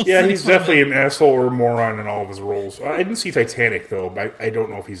roles. Yeah, that he's he put definitely in. an asshole or a moron in all of his roles. I didn't see Titanic though, but I don't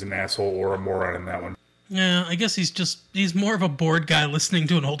know if he's an asshole or a moron in that one. Yeah, I guess he's more of a bored guy listening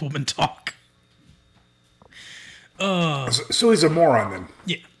to an old woman talk. So he's a moron then.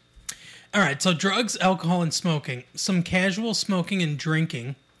 Yeah. All right, so drugs, alcohol, and smoking. Some casual smoking and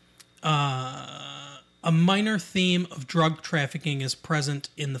drinking. A minor theme of drug trafficking is present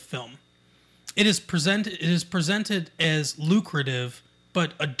in the film. It is presented as lucrative,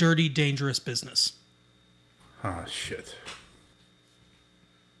 but a dirty, dangerous business. Ah, shit.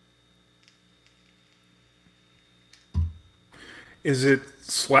 Is it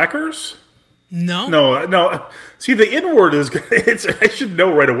Slackers? No? No. See, the N word is. I should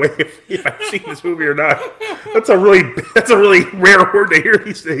know right away if I've seen this movie or not. That's a really rare word to hear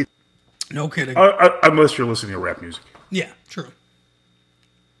these days. No kidding. Unless you're listening to rap music. Yeah, true.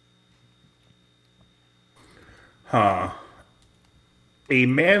 A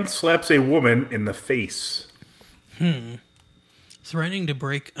man slaps a woman in the face. Threatening to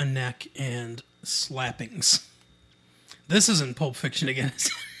break a neck and slappings. This isn't Pulp Fiction again. Is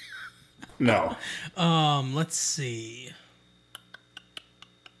it? No. Let's see.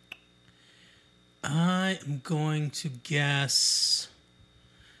 I am going to guess.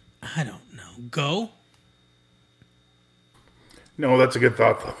 I don't know. Go? No, that's a good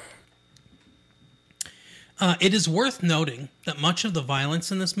thought, though. It is worth noting that much of the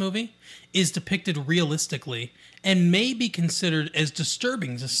violence in this movie is depicted realistically and may be considered as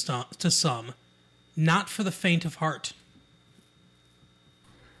disturbing to some, not for the faint of heart.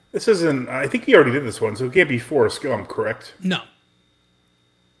 This isn't. I think he already did this one, so it can't be Forrest Gump, correct? No.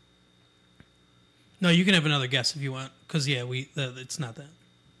 No, you can have another guess if you want, because it's not that.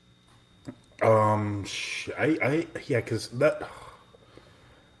 Because that.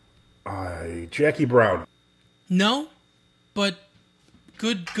 Jackie Brown. No, but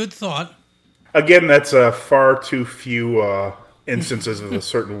good thought. Again, that's far too few instances of a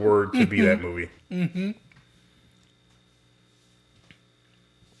certain word to be that movie. Mm-hmm.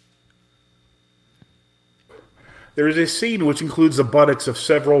 There is a scene which includes the buttocks of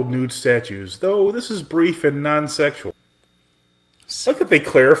several nude statues, though this is brief and non-sexual. Look that they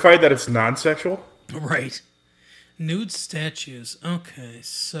clarified that it's non-sexual. Right. Nude statues. Okay,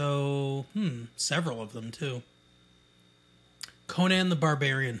 so, several of them, too. Conan the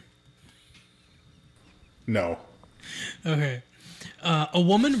Barbarian. No. Okay. A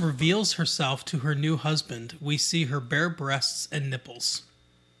woman reveals herself to her new husband. We see her bare breasts and nipples.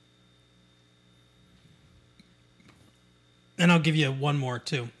 And I'll give you one more,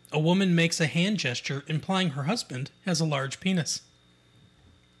 too. A woman makes a hand gesture implying her husband has a large penis.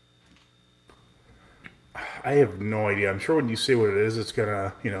 I have no idea. I'm sure when you say what it is, it's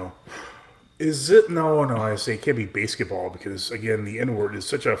gonna, is it? No, I say it can't be basketball because, again, the N-word is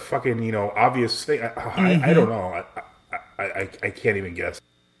such a fucking, obvious thing. I don't know. I can't even guess.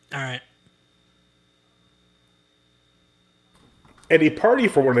 All right. At a party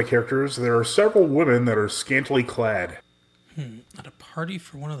for one of the characters, there are several women that are scantily clad. At a party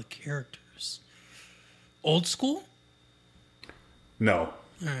for one of the characters. Old School? No.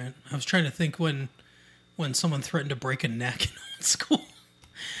 All right. I was trying to think when someone threatened to break a neck in Old School.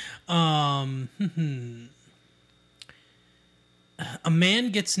 A man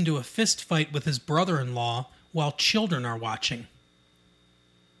gets into a fist fight with his brother-in-law while children are watching.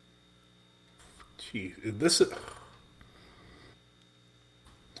 Gee, this is...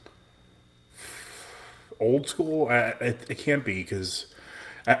 Old School? It can't be because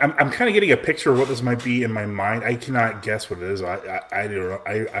I'm kind of getting a picture of what this might be in my mind. I cannot guess what it is. I don't know.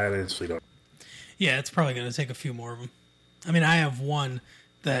 I honestly don't. Yeah, it's probably going to take a few more of them. I mean, I have one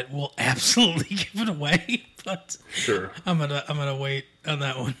that will absolutely give it away, but sure, I'm gonna wait on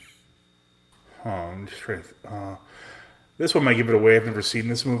that one. I'm just trying to. This one might give it away. I've never seen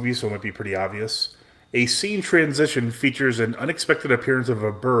this movie, so it might be pretty obvious. A scene transition features an unexpected appearance of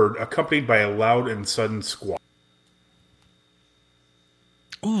a bird accompanied by a loud and sudden squawk.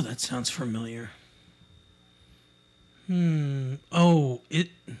 Oh, that sounds familiar. Oh,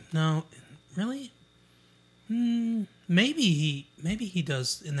 no, really? Maybe he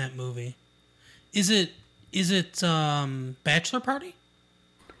does in that movie. Is it Bachelor Party?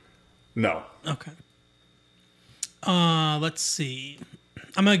 No. Okay. Let's see.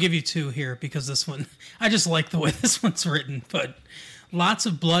 I'm going to give you two here because this one, I just like the way this one's written, but lots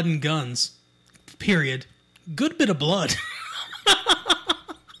of blood and guns, period. Good bit of blood.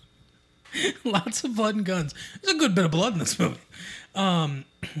 Lots of blood and guns. There's a good bit of blood in this movie.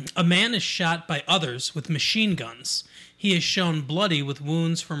 A man is shot by others with machine guns. He is shown bloody with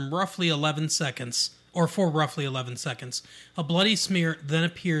wounds from roughly 11 seconds, or for roughly 11 seconds. A bloody smear then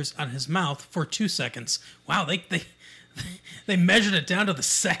appears on his mouth for 2 seconds. Wow, they measured it down to the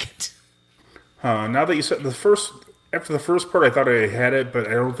second. Now that you said after the first part, I thought I had it, but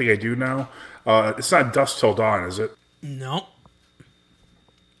I don't think I do now. It's not Dusk Till Dawn, is it? No.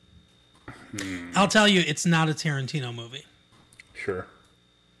 I'll tell you, it's not a Tarantino movie. Sure.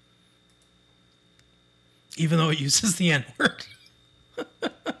 Even though it uses the N-word.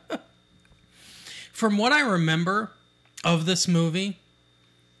 From what I remember of this movie,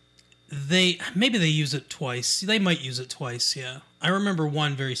 maybe they use it twice. They might use it twice, yeah. I remember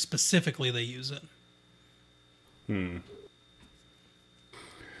one very specifically they use it.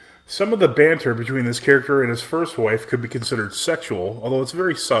 Some of the banter between this character and his first wife could be considered sexual, although it's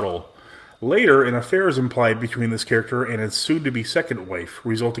very subtle. Later, an affair is implied between this character and his soon-to-be second wife,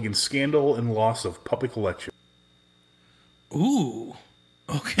 resulting in scandal and loss of public election. Ooh.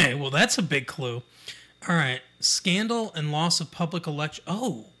 Okay, well, that's a big clue. All right. Scandal and loss of public election.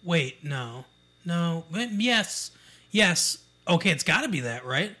 Oh, wait, no. Yes. Okay, it's got to be that,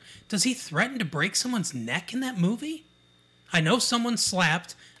 right? Does he threaten to break someone's neck in that movie? I know someone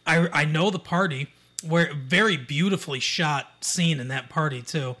slapped. I know the party, where very beautifully shot scene in that party,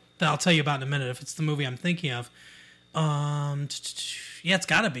 too. That I'll tell you about in a minute if it's the movie I'm thinking of. Yeah, it's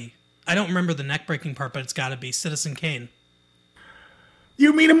got to be. I don't remember the neck-breaking part, but it's got to be Citizen Kane.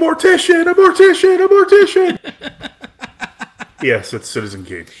 You mean a mortician? A mortician? A mortician? Yes, it's Citizen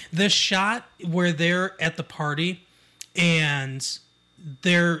Kane. The shot where they're at the party and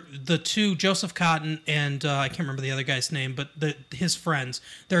they're the two, Joseph Cotton and I can't remember the other guy's name, but his friends,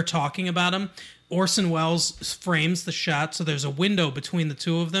 they're talking about him. Orson Welles frames the shot so there's a window between the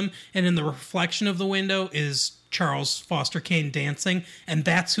two of them, and in the reflection of the window is Charles Foster Kane dancing, and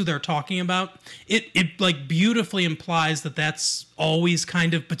that's who they're talking about. It like beautifully implies that that's always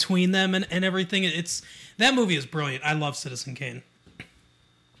kind of between them and everything. That movie is brilliant. I love Citizen Kane.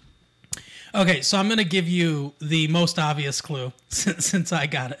 Okay, so I'm going to give you the most obvious clue since I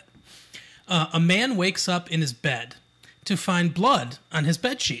got it. A man wakes up in his bed to find blood on his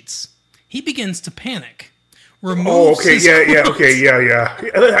bed sheets. He begins to panic. Removes his clothes.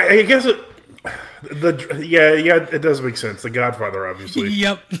 I guess it does make sense. The Godfather, obviously.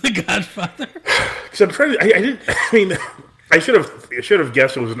 Yep, The Godfather. Because I'm trying to. I should have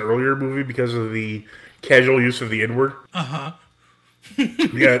guessed it was an earlier movie because of the casual use of the N-word. Uh-huh.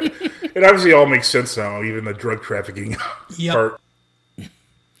 Yeah, it obviously all makes sense now, even the drug trafficking part.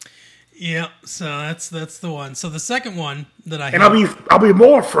 Yep, so that's the one. So the second one that I and I'll be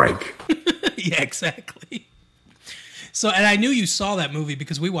more frank. Yeah, exactly. So, and I knew you saw that movie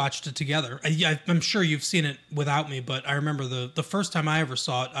because we watched it together. I'm sure you've seen it without me, but I remember the first time I ever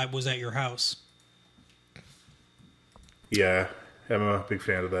saw it, I was at your house. Yeah, I'm a big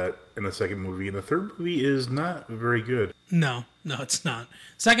fan of that in the second movie. And the third movie is not very good. No, it's not.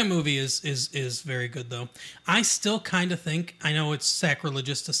 Second movie is very good, though. I still kind of think, I know it's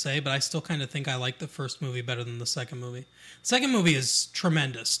sacrilegious to say, but I still kind of think I like the first movie better than the second movie. The second movie is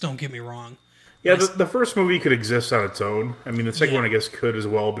tremendous, don't get me wrong. Yeah, the first movie could exist on its own. I mean, the second one, I guess, could as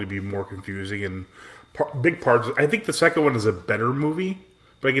well, but it'd be more confusing and big parts. I think the second one is a better movie,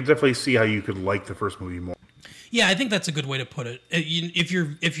 but I can definitely see how you could like the first movie more. Yeah, I think that's a good way to put it. If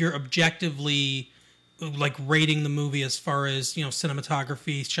you're objectively like rating the movie as far as, you know,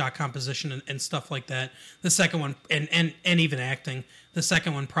 cinematography, shot composition, and stuff like that, the second one and even acting, the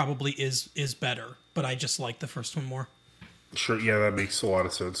second one probably is better. But I just like the first one more. Sure, yeah, that makes a lot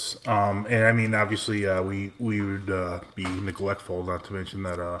of sense. And I mean, obviously, we would be neglectful not to mention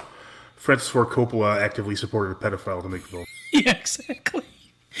that Francis Ford Coppola actively supported a pedophile to make the film. Yeah, exactly.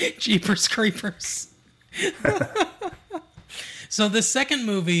 Jeepers Creepers. So the second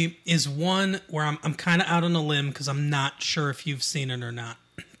movie is one where I'm kind of out on a limb because I'm not sure if you've seen it or not.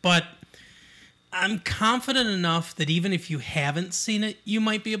 But I'm confident enough that even if you haven't seen it, you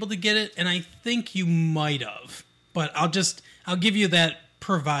might be able to get it, and I think you might have. But I'll give you that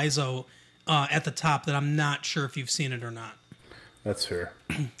proviso at the top that I'm not sure if you've seen it or not. That's fair.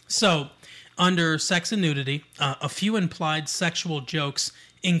 So, under sex and nudity, a few implied sexual jokes,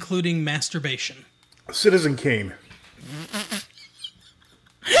 including masturbation. Citizen Kane.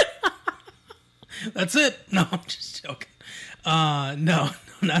 That's it. No, I'm just joking. No,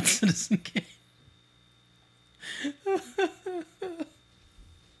 not Citizen Kane.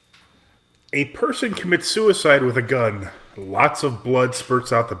 A person commits suicide with a gun. Lots of blood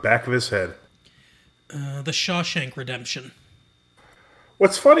spurts out the back of his head. The Shawshank Redemption.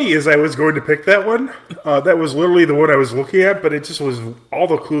 What's funny is I was going to pick that one. That was literally the one I was looking at, but it just was, all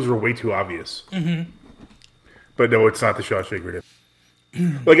the clues were way too obvious. Mm-hmm. But no, it's not the Shawshank Redemption.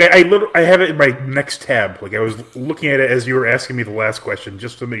 Like, I have it in my next tab. Like, I was looking at it as you were asking me the last question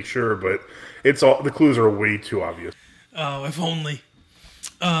just to make sure, but the clues are way too obvious. Oh, if only.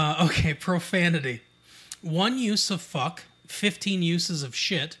 Okay, profanity. 1 use of fuck, 15 uses of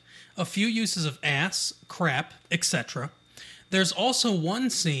shit, a few uses of ass, crap, etc. There's also one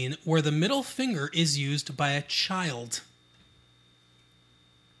scene where the middle finger is used by a child.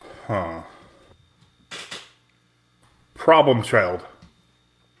 Huh. Problem Child.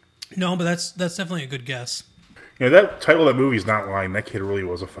 No, but that's definitely a good guess. You know, that title of that movie is not lying. That kid really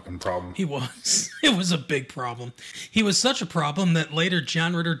was a fucking problem. He was. It was a big problem. He was such a problem that later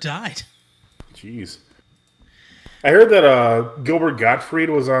John Ritter died. Jeez. I heard that Gilbert Gottfried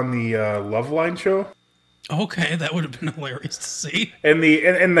was on the Loveline show. Okay, that would have been hilarious to see. And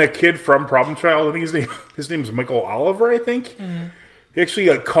the kid from Problem Child, I think his name's Michael Oliver, I think. Mm-hmm. He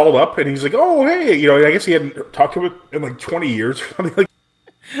actually called up and he's like, "Oh, hey," you know, I guess he hadn't talked to him in like 20 years or something like.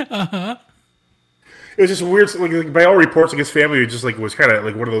 Uh-huh. It was just weird. Like, by all reports, like, his family was kind of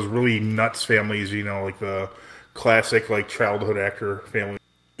like one of those really nuts families, you know, like the classic like childhood actor family.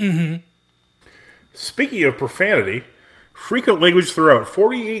 Mm-hmm. Speaking of profanity, frequent language throughout: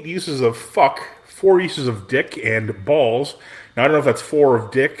 48 uses of fuck, 4 uses of dick and balls. Now I don't know if that's 4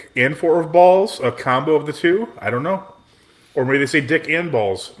 of dick and 4 of balls, a combo of the two. I don't know, or maybe they say dick and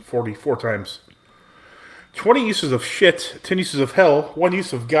balls 44 times. 20 uses of shit, 10 uses of hell, 1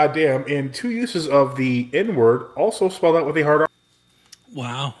 use of goddamn, and 2 uses of the N-word, also spelled out with a hard R.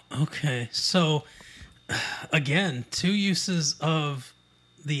 Wow. Okay. So, again, 2 uses of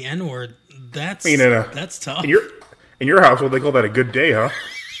the N-word. That's tough. In your household, they call that a good day, huh?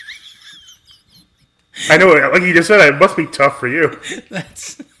 I know, like you just said, it must be tough for you.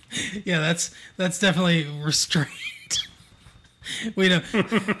 That's definitely restrained. We know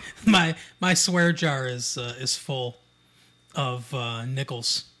my swear jar is full of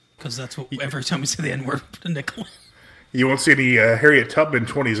nickels because that's what every time we say the N-word, put a nickel in. You won't see any Harriet Tubman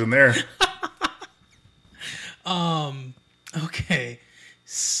 20s in there. Okay,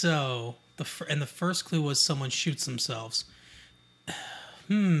 so the first clue was someone shoots themselves.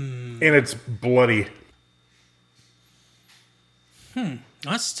 And it's bloody.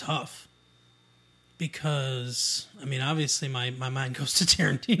 That's tough. Because, I mean, obviously my mind goes to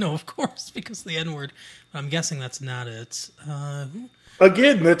Tarantino, of course, because of the N-word. But I'm guessing that's not it.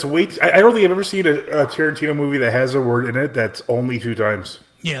 Again, that's I don't think I've ever seen a Tarantino movie that has a word in it that's only 2 times.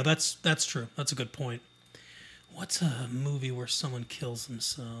 Yeah, that's true. That's a good point. What's a movie where someone kills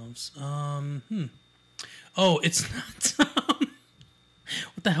themselves? Oh, it's not...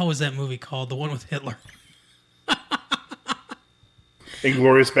 what the hell was that movie called? The one with Hitler.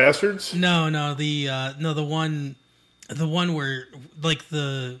 Inglourious Bastards? No, the one where like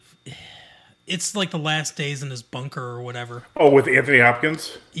it's like the last days in his bunker or whatever. Oh, with Anthony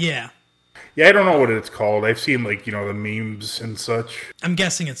Hopkins? Yeah. Yeah, I don't know what it's called. I've seen the memes and such. I'm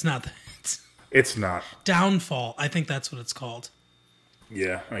guessing it's not that. It's not. Downfall. I think that's what it's called.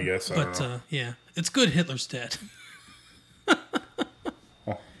 Yeah, I guess. I don't know. Yeah, it's good. Hitler's dead.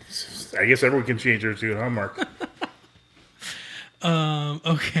 Well, I guess everyone can change their tune, huh, Mark?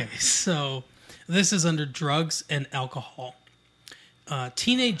 Okay, so this is under drugs and alcohol.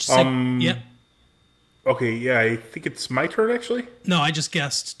 Teenage... Yep. Okay, yeah, I think it's my turn, actually. No, I just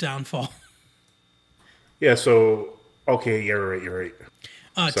guessed downfall. Yeah, so... Okay, you're right.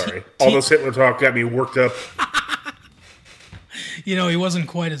 Sorry. All this Hitler talk got me worked up. He wasn't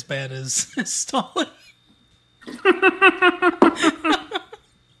quite as bad as Stalin.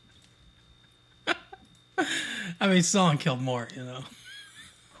 I mean, Stalin killed more,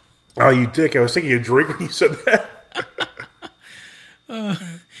 Oh, you dick. I was thinking of drink when you said that.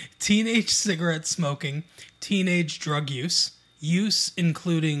 Teenage cigarette smoking, teenage drug use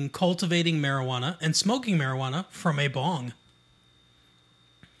including cultivating marijuana and smoking marijuana from a bong.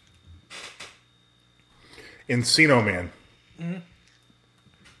 Encino Man.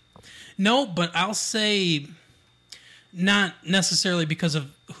 No, but I'll say not necessarily because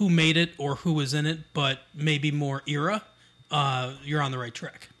of who made it or who was in it, but maybe more era. You're on the right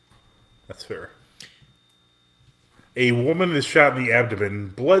track. That's fair. A woman is shot in the abdomen.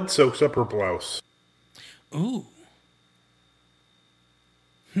 Blood soaks up her blouse. Ooh.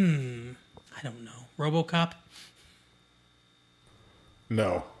 I don't know. RoboCop?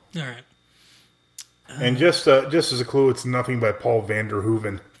 No. All right. And just as a clue, it's nothing by Paul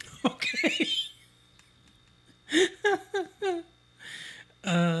Vanderhoeven. Okay.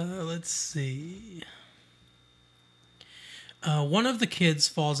 Let's see. One of the kids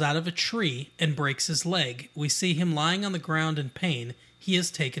falls out of a tree and breaks his leg. We see him lying on the ground in pain. He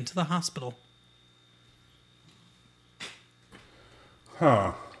is taken to the hospital.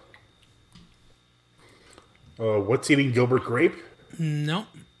 Huh. What's eating Gilbert Grape? No.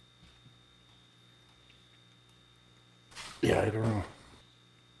 Yeah, I don't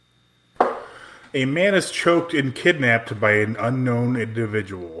know. A man is choked and kidnapped by an unknown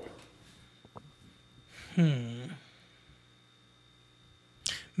individual.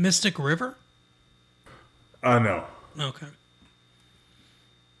 Mystic River? No. Okay.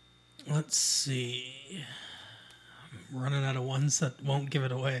 Let's see. I'm running out of ones that won't give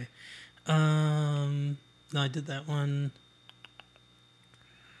it away. No, I did that one.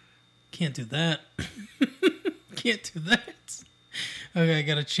 Can't do that. Can't do that. Okay, I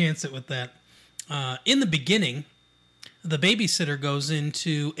gotta chance it with that. In the beginning, the babysitter goes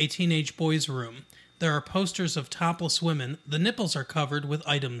into a teenage boy's room. There are posters of topless women. The nipples are covered with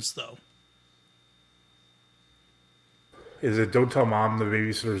items, though. Is it Don't Tell Mom the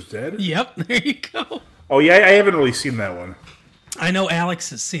Babysitter's Dead? Yep, there you go. Oh, yeah, I haven't really seen that one. I know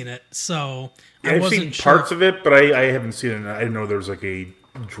Alex has seen it, so Yeah, I I've wasn't seen sure. parts of it, but I haven't seen it. I didn't know there was like a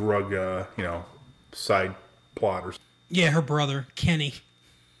drug, side plot or something. Yeah, her brother, Kenny.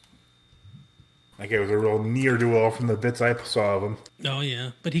 Like it was a real near-do-well from the bits I saw of him. Oh,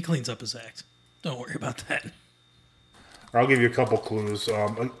 yeah, but he cleans up his act. Don't worry about that. I'll give you a couple clues.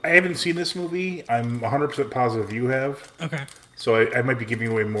 I haven't seen this movie. I'm 100% positive you have. Okay. So I might be giving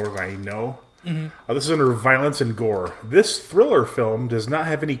away more than I know. This is under violence and gore. This thriller film does not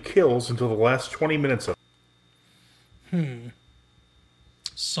have any kills until the last 20 minutes of it.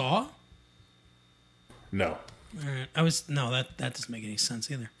 Saw? No. All right. That doesn't make any sense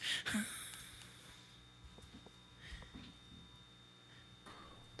either.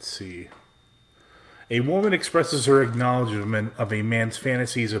 Let's see. A woman expresses her acknowledgement of a man's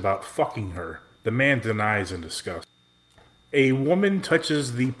fantasies about fucking her. The man denies in disgust. A woman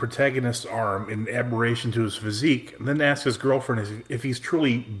touches the protagonist's arm in admiration to his physique, and then asks his girlfriend if he's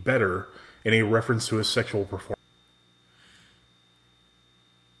truly better in a reference to his sexual performance.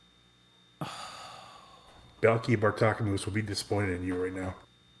 Balki Bartakamus will be disappointed in you right now.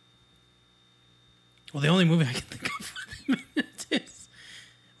 Well, the only movie I can think of for the minute is...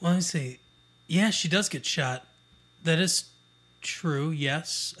 Well, let me see. Yeah, she does get shot. That is true,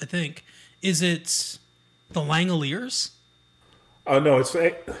 yes, I think. Is it The Langoliers? Oh, no,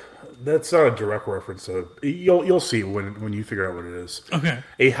 that's not a direct reference. You'll see when you figure out what it is. Okay.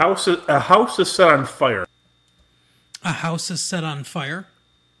 A house is set on fire. A house is set on fire?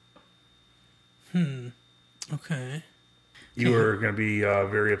 Okay. You are going to be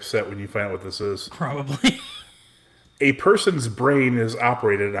very upset when you find out what this is. Probably. A person's brain is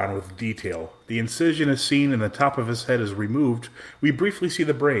operated on with detail. The incision is seen and the top of his head is removed. We briefly see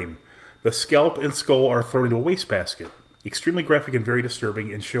the brain. The scalp and skull are thrown into a wastebasket. Extremely graphic and very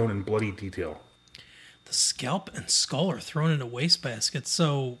disturbing and shown in bloody detail. The scalp and skull are thrown into wastebasket,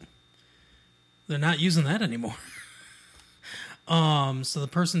 so they're not using that anymore. So the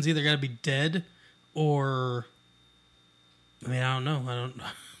person's either got to be dead or... I mean, I don't know.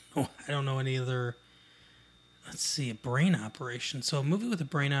 I don't know any other... Let's see, a brain operation. So a movie with a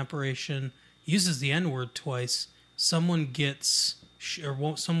brain operation uses the N-word twice. Some woman gets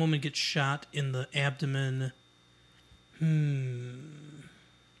shot in the abdomen.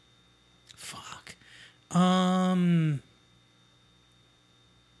 Fuck. I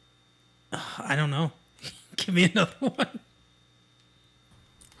don't know. Give me another one.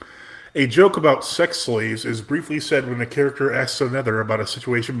 A joke about sex slaves is briefly said when a character asks another about a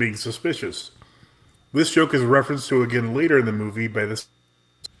situation being suspicious. This joke is referenced to again later in the movie by this...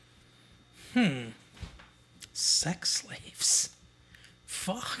 Sex slaves.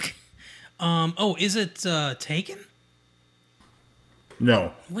 Fuck. Is it Taken?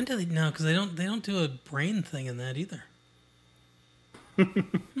 No. When do they... No, because they don't do a brain thing in that either.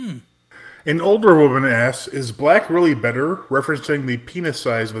 An older woman asks, is black really better? Referencing the penis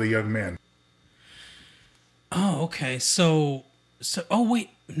size of the young man. Oh, okay. So... Oh, wait.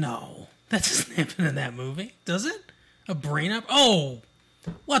 No. That doesn't happen in that movie, does it? A brain up? Oh!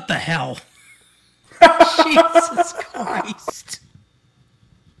 What the hell? Jesus Christ.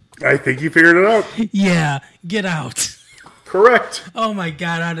 I think you figured it out. Yeah, Get Out. Correct. Oh my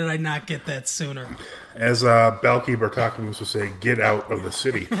God, how did I not get that sooner? As Balki Bartakamus would say, get out of the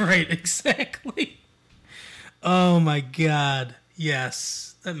city. Right, exactly. Oh my God.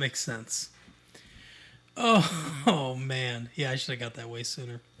 Yes, that makes sense. Oh man. Yeah, I should have got that way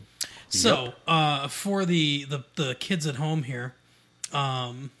sooner. So, for the kids at home here,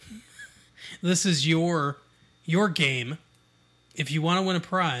 this is your game. If you want to win a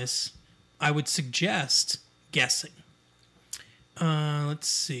prize, I would suggest guessing. Let's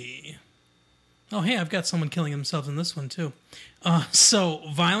see. Oh, hey, I've got someone killing themselves in this one, too. So,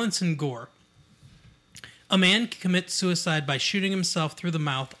 violence and gore. A man commits suicide by shooting himself through the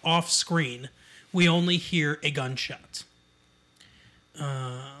mouth off screen. We only hear a gunshot.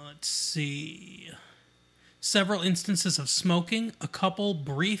 Let's see. Several instances of smoking, a couple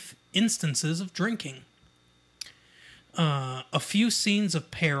brief instances of drinking. A few scenes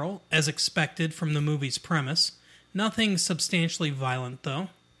of peril, as expected from the movie's premise. Nothing substantially violent, though.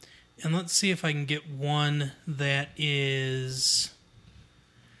 And let's see if I can get one that is...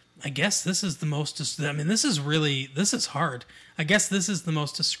 I guess this is the most... I mean, this is hard. I guess this is the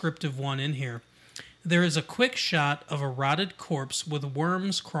most descriptive one in here. There is a quick shot of a rotted corpse with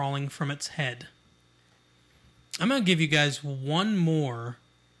worms crawling from its head. I'm going to give you guys one more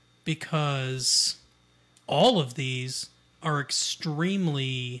because all of these are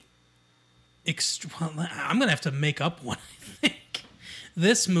extremely... I'm going to have to make up one, I think.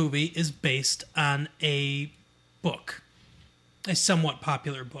 This movie is based on a book. A somewhat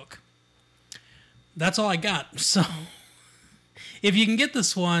popular book. That's all I got. So, if you can get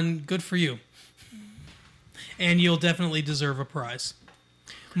this one, good for you. And you'll definitely deserve a prize.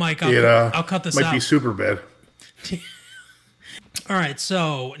 Mike, I'll cut this out. Might be super bad. All right,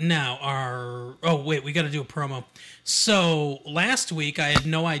 so now we got to do a promo. So last week I had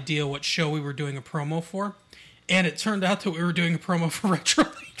no idea what show we were doing a promo for, and it turned out that we were doing a promo for Retro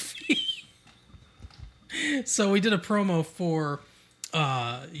Late Fee. So we did a promo for,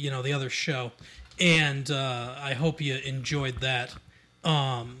 the other show, and I hope you enjoyed that.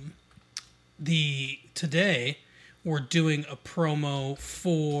 Today we're doing a promo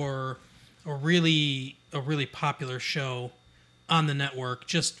for a really popular show on the network,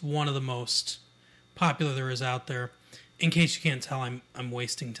 just one of the most popular there is out there. In case you can't tell, I'm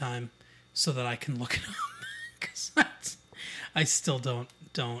wasting time so that I can look it up because I still don't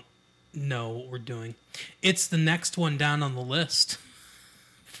know what we're doing. It's the next one down on the list.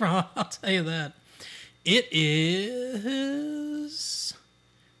 I'll tell you that. It is.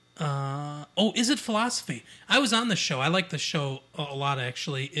 Is It Philosophy? I was on the show. I like the show a lot,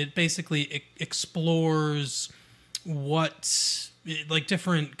 actually. It basically explores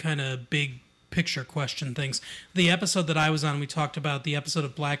different kind of big picture question things. The episode that I was on, we talked about the episode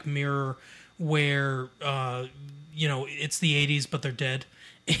of Black Mirror where, it's the 80s, but they're dead.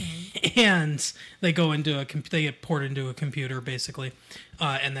 And they go into they get poured into a computer, basically.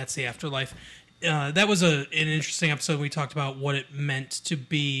 And that's the afterlife. That was an interesting episode. We talked about what it meant to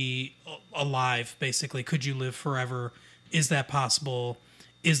be alive, basically. Could you live forever? Is that possible?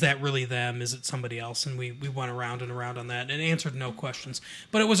 Is that really them? Is it somebody else? And we went around and around on that and answered no questions.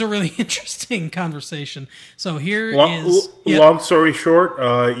 But it was a really interesting conversation. So long story short,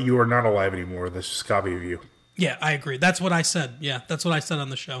 you are not alive anymore. This is a copy of you. Yeah, I agree. That's what I said. Yeah, that's what I said on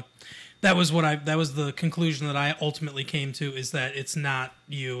the show. That was the conclusion that I ultimately came to, is that it's not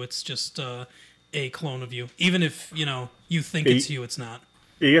you. It's just a clone of you. Even if, you think it's you, it's not.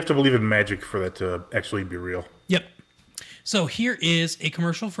 You have to believe in magic for that to actually be real. Yep. So here is a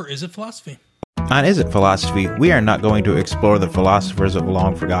commercial for Is It Philosophy? On Is It Philosophy, we are not going to explore the philosophers of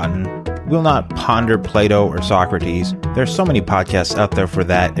long forgotten. We'll not ponder Plato or Socrates. There are so many podcasts out there for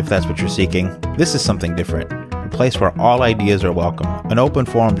that, if that's what you're seeking. This is something different. A place where all ideas are welcome. An open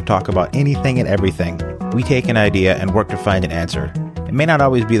forum to talk about anything and everything. We take an idea and work to find an answer. It may not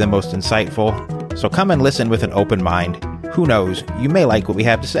always be the most insightful, so come and listen with an open mind. Who knows, you may like what we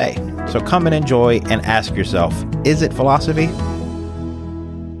have to say. So come and enjoy and ask yourself, is it philosophy?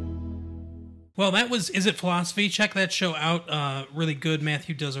 Well, that was Is It Philosophy? Check that show out. Really good.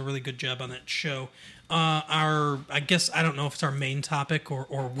 Matthew does a really good job on that show. I guess, I don't know if it's our main topic or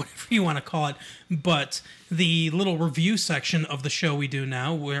whatever you want to call it, but the little review section of the show we do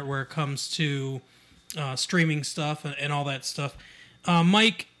now, where it comes to streaming stuff and all that stuff.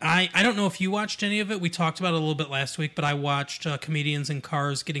 Mike, I don't know if you watched any of it. We talked about it a little bit last week, but I watched Comedians in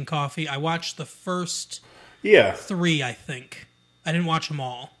Cars Getting Coffee. I watched the first 3, I think. I didn't watch them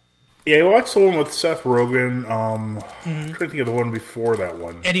all. Yeah, I watched the one with Seth Rogen. I'm trying to think of the one before that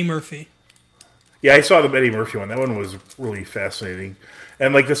one. Eddie Murphy. Yeah, I saw the Eddie Murphy one. That one was really fascinating.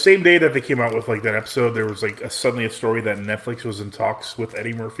 And the same day that they came out with that episode, there was suddenly a story that Netflix was in talks with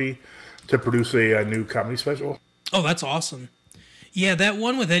Eddie Murphy to produce a new comedy special. Oh, that's awesome. Yeah, that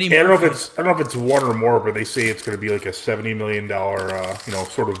one with Eddie Murphy. I don't know if it's one or more, but they say it's going to be a $70 million,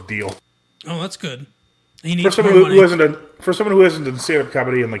 sort of deal. Oh, that's good. For someone who hasn't done stand-up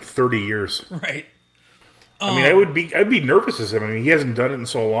comedy in 30 years. Right. I mean, I'd be nervous as him. I mean, he hasn't done it in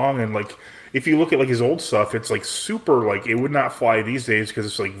so long, and if you look at his old stuff, it's super it would not fly these days because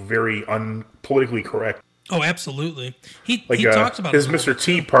it's very unpolitically correct. Oh, absolutely. He talks about his Mr.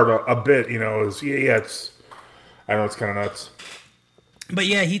 T part a bit. It's I know it's kind of nuts. But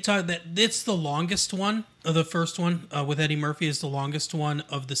yeah, he talked that it's the longest one. The first one with Eddie Murphy is the longest one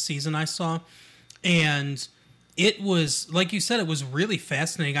of the season I saw. And it was, like you said, it was really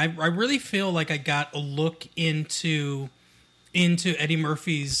fascinating. I really feel like I got a look into Eddie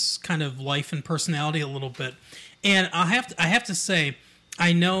Murphy's kind of life and personality a little bit. And I have to say,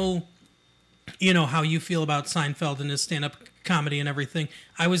 I know, how you feel about Seinfeld and his stand-up comedy and everything.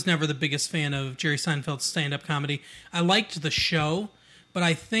 I was never the biggest fan of Jerry Seinfeld's stand-up comedy. I liked the show, but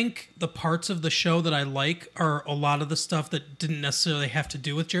I think the parts of the show that I like are a lot of the stuff that didn't necessarily have to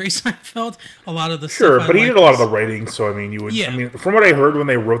do with Jerry Seinfeld. A lot of the stuff but he did a lot of the writing, so I mean, from what I heard when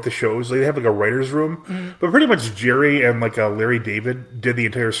they wrote the shows, they have a writer's room, but pretty much Jerry and Larry David did the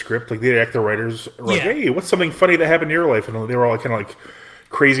entire script. They'd act the writers, hey, what's something funny that happened in your life? And they were all kind of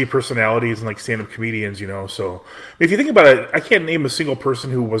crazy personalities and stand-up comedians, So if you think about it, I can't name a single person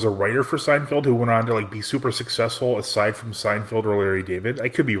who was a writer for Seinfeld who went on to be super successful aside from Seinfeld or Larry David. I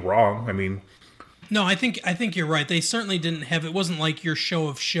could be wrong. I mean, no, I think you're right. They certainly didn't have. It wasn't like your Show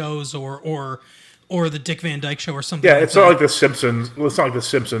of Shows or the Dick Van Dyke Show or something. Yeah, it's not like the Simpsons. It's not like the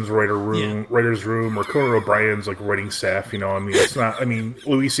Simpsons writer's room, or Conan O'Brien's writing staff. I mean, it's not. I mean,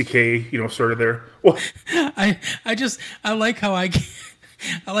 Louis C.K. Started there. Well, I like how I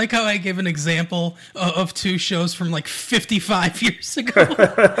I like how I gave an example of two shows from like 55 years ago,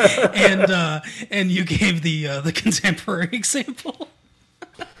 and you gave the contemporary example.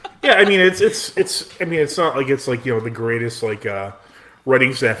 Yeah, I mean it's not like it's like the greatest like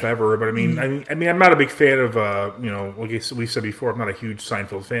writing staff ever, but I mean I'm not a big fan of like we said before, I'm not a huge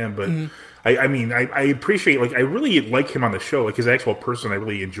Seinfeld fan, but I appreciate, like, I really like him on the show, like his actual person I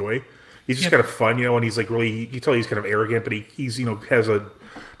really enjoy. He's just kind of fun, and he's like really, you tell he's kind of arrogant, but he's has a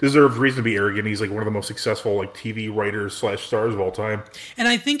deserved reason to be arrogant. He's like one of the most successful like TV writers / stars of all time. And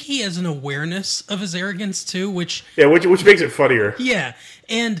I think he has an awareness of his arrogance too, which makes it funnier. Yeah,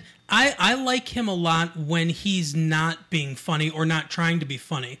 and I like him a lot when he's not being funny or not trying to be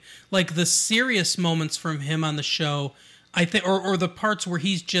funny. Like the serious moments from him on the show, I think, or the parts where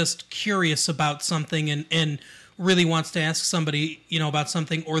he's just curious about something and really wants to ask somebody, about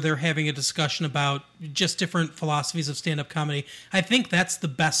something, or they're having a discussion about just different philosophies of stand-up comedy. I think that's the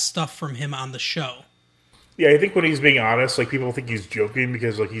best stuff from him on the show. Yeah, I think when he's being honest, like people think he's joking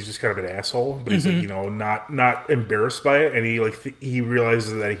because like he's just kind of an asshole, but he's like not embarrassed by it, and he he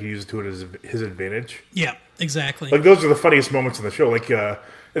realizes that he can use it to his advantage. Yeah, exactly. Like those are the funniest moments in the show. Like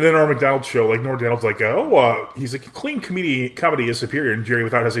and then Norm Macdonald's show, like Norm Macdonald's like, he's like, clean comedy is superior, and Jerry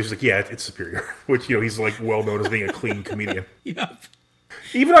without hesitation is like, yeah, it's superior. Which he's like well known as being a clean comedian. Yep.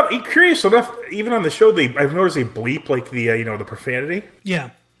 Even curious enough, even on the show, I've noticed they bleep like the profanity. Yeah.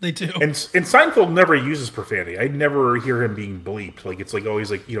 They do. And Seinfeld never uses profanity. I never hear him being bleeped. Like it's like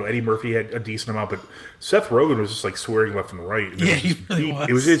always like Eddie Murphy had a decent amount, but Seth Rogen was just like swearing left and right. And he really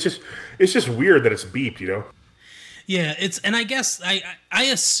was. It's just weird that it's beeped, Yeah, and I guess I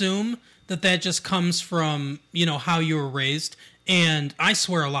assume that just comes from how you were raised, and I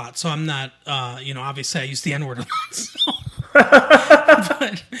swear a lot, so I'm not obviously I use the N-word a lot. So.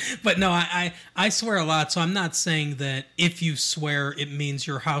 but no, I swear a lot, so I'm not saying that if you swear it means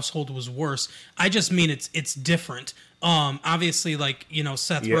your household was worse. I just mean it's different. Obviously, like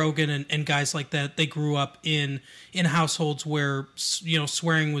Seth Rogen and guys like that, they grew up in households where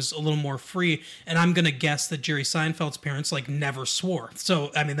swearing was a little more free, and I'm gonna guess that Jerry Seinfeld's parents like never swore.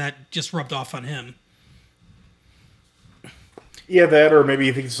 So I mean that just rubbed off on him. Yeah, that, or maybe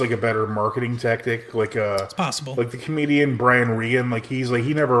you think it's like a better marketing tactic, like it's possible. Like the comedian Brian Regan, like he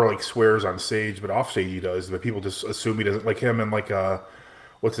never like swears on stage, but off stage he does. But people just assume he doesn't. Like him and like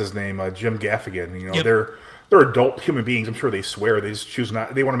what's his name, Jim Gaffigan. Yep. They're adult human beings. I'm sure they swear. They just choose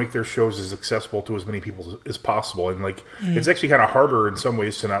not. They want to make their shows as accessible to as many people as possible. And like it's actually kind of harder in some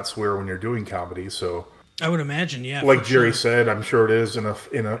ways to not swear when you're doing comedy. So I would imagine, yeah. Like Jerry said, I'm sure it is in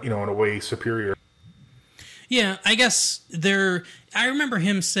a way superior. Yeah, I guess I remember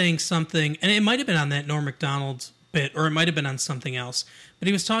him saying something, and it might have been on that Norm Macdonald bit, or it might have been on something else, but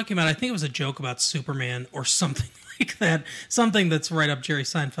he was talking about, I think it was a joke about Superman or something like that, something that's right up Jerry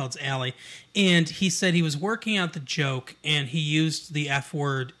Seinfeld's alley, and he said he was working out the joke, and he used the F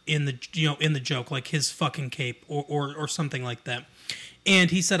word in the joke, like his fucking cape, or something like that,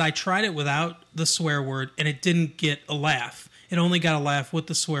 and he said, I tried it without the swear word, and it didn't get a laugh. It only got a laugh with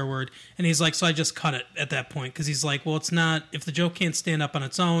the swear word. And he's like, so I just cut it at that point. Because he's like, well, it's not, if the joke can't stand up on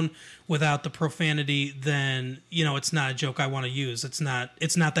its own without the profanity, then, it's not a joke I want to use. It's not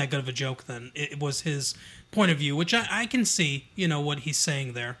that good of a joke then. It was his point of view, which I can see, what he's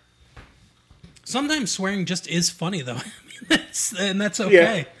saying there. Sometimes swearing just is funny, though. And that's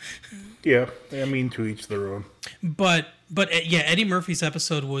okay. Yeah, I mean, to each their own. But yeah, Eddie Murphy's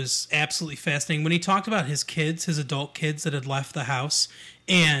episode was absolutely fascinating when he talked about his kids, his adult kids that had left the house,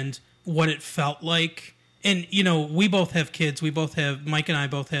 and what it felt like. And we both have kids. Mike and I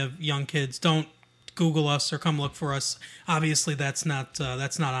both have young kids. Don't Google us or come look for us. Obviously, that's not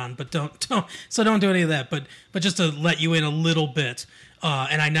on. But don't do any of that. But just to let you in a little bit.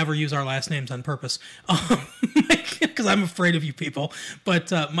 And I never use our last names on purpose because I'm afraid of you people.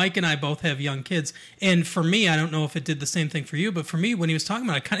 But Mike and I both have young kids. And for me, I don't know if it did the same thing for you, but for me, when he was talking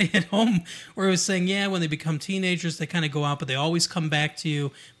about it, kind of hit home where he was saying, yeah, when they become teenagers, they kind of go out, but they always come back to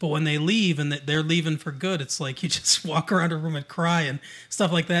you. But when they leave and they're leaving for good, it's like you just walk around a room and cry and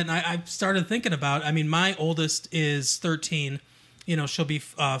stuff like that. And I started thinking about, my oldest is 13. She'll be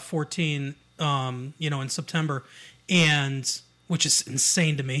 14, in September. And which is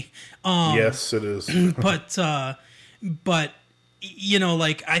insane to me. Yes, it is. but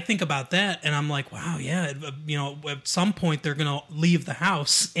like I think about that and I'm like, wow, yeah, at some point they're going to leave the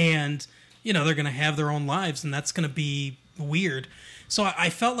house and, they're going to have their own lives and that's going to be weird. So I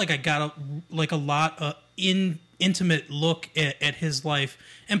felt like I got a lot intimate look at his life.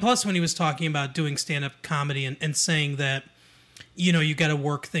 And plus when he was talking about doing stand-up comedy and saying that, you got to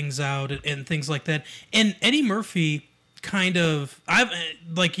work things out and things like that. And Eddie Murphy kind of, I've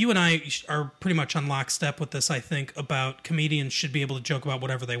like you and I are pretty much on lockstep with this. I think about comedians should be able to joke about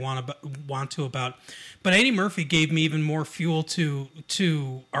whatever they want to about. But Eddie Murphy gave me even more fuel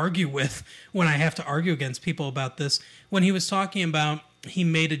to argue with when I have to argue against people about this. When he was talking about, he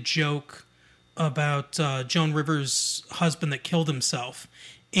made a joke about Joan Rivers' husband that killed himself,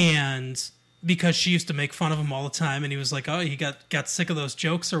 and because she used to make fun of him all the time, and he was like, oh, he got sick of those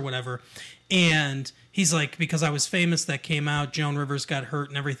jokes or whatever. And he's like, because I was famous, that came out, Joan Rivers got hurt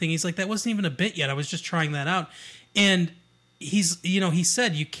and everything. He's like, that wasn't even a bit yet. I was just trying that out. And he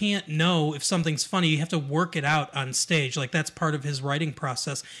said you can't know if something's funny. You have to work it out on stage. Like, that's part of his writing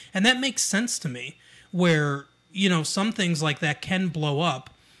process. And that makes sense to me, where, some things like that can blow up,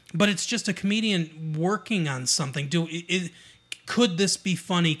 but it's just a comedian working on something. Could this be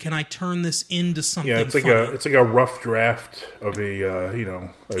funny? Can I turn this into something? Yeah, it's like a rough draft of something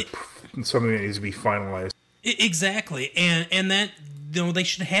that needs to be finalized. Exactly, and that they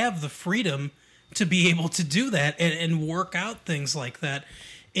should have the freedom to be able to do that and work out things like that.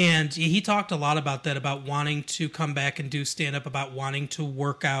 And he talked a lot about that, about wanting to come back and do stand up, about wanting to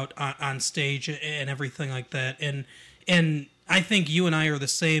work out on stage and everything like that. And I think you and I are the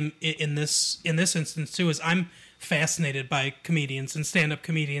same in this instance too. Is I'm fascinated by comedians and stand-up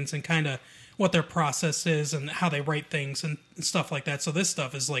comedians and kind of what their process is and how they write things and stuff like that. So this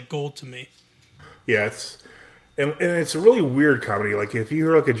stuff is like gold to me. Yeah, and it's a really weird comedy. Like, if you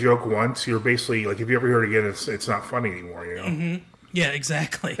hear like a joke once, you're basically like, if you ever hear it again, it's not funny anymore. Mm-hmm. Yeah,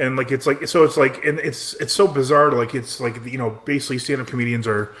 exactly. And like it's so bizarre. Like, it's like, basically stand-up comedians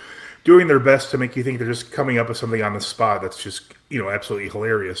are doing their best to make you think they're just coming up with something on the spot that's just absolutely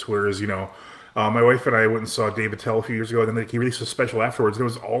hilarious. Whereas my wife and I went and saw Dave Attell a few years ago, and then he released a special afterwards. And it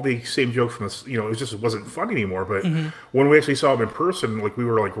was all the same jokes from this. It wasn't funny anymore. But when we actually saw him in person, like, we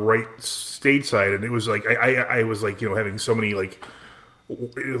were like right stateside, and it was like I was like having so many like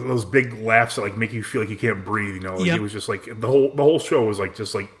those big laughs that like make you feel like you can't breathe. It was just like the whole show was like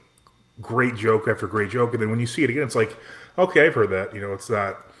just like great joke after great joke, and then when you see it again, it's like, okay, I've heard that. It's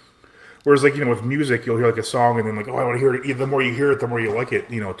not. Whereas, like, with music, you'll hear, like, a song, and then, like, oh, I want to hear it. The more you hear it, the more you like it,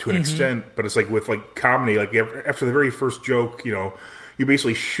 to an extent. But it's like with, like, comedy, like, after the very first joke, you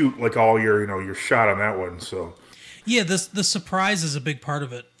basically shoot, like, all your shot on that one, so. Yeah, the surprise is a big part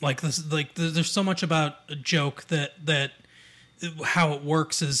of it. Like, there's so much about a joke that how it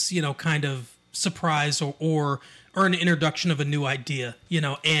works is, kind of surprise or an introduction of a new idea,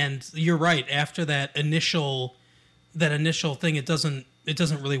 and you're right. After that initial thing, it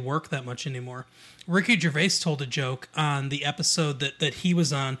doesn't really work that much anymore. Ricky Gervais told a joke on the episode that he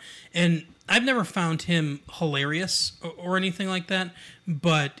was on, and I've never found him hilarious or anything like that,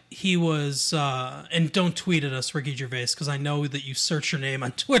 but he was, and don't tweet at us, Ricky Gervais, because I know that you search your name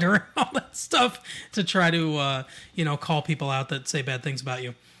on Twitter and all that stuff to try to, call people out that say bad things about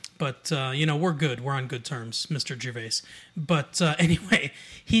you. But, we're good. We're on good terms, Mr. Gervais. But anyway,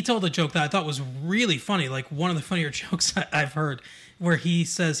 he told a joke that I thought was really funny, like one of the funnier jokes I've heard, where he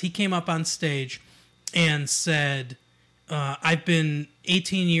says he came up on stage and said, I've been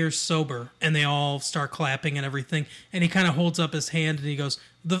 18 years sober, and they all start clapping and everything. And he kind of holds up his hand and he goes,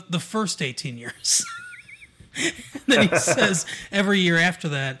 the first 18 years. And then he says, every year after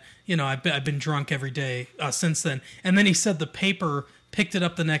that, I've been drunk every day since then. And then he said the paper picked it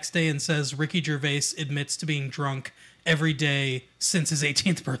up the next day and says Ricky Gervais admits to being drunk every day since his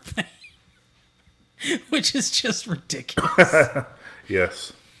 18th birthday. Which is just ridiculous.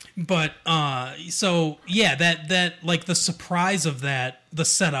 Yes. But so yeah, that like the surprise of that, the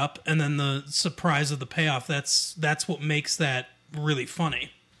setup, and then the surprise of the payoff, that's what makes that really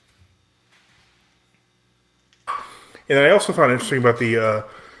funny. And I also found interesting about the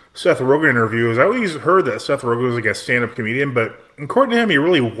Seth Rogen interview is I always heard that Seth Rogen was like a stand-up comedian, but according to him, he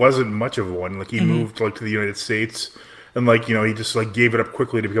really wasn't much of one. Like, he moved like to the United States, and like he just like gave it up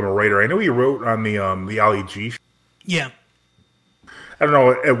quickly to become a writer. I know he wrote on the Ali G show. Yeah. I don't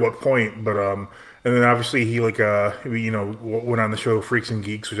know at what point, but and then obviously he like went on the show Freaks and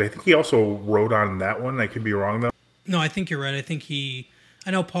Geeks, which I think he also wrote on that one. I could be wrong though. No, I think you're right.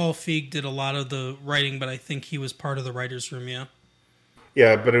 I know Paul Feig did a lot of the writing, but I think he was part of the writers' room. Yeah.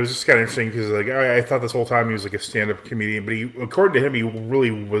 Yeah, but it was just kind of interesting because like I thought this whole time he was like a stand-up comedian, but according to him, he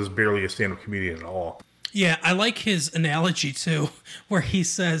really was barely a stand-up comedian at all. Yeah, I like his analogy, too, where he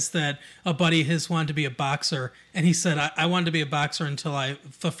says that a buddy of his wanted to be a boxer, and he said, I wanted to be a boxer until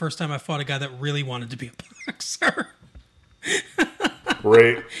the first time I fought a guy that really wanted to be a boxer.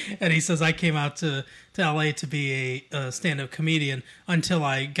 Right. And he says, I came out to LA to be a stand-up comedian until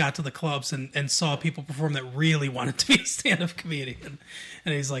I got to the clubs and saw people perform that really wanted to be a stand-up comedian.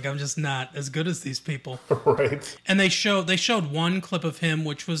 And he's like, I'm just not as good as these people. Right. And they showed one clip of him,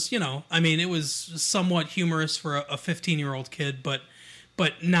 which was, it was somewhat humorous for a 15-year-old kid, but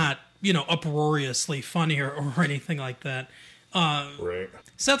not, uproariously funny or anything like that. Right.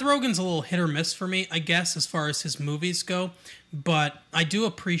 Seth Rogen's a little hit or miss for me, I guess, as far as his movies go. But I do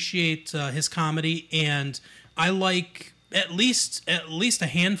appreciate his comedy, and I like at least a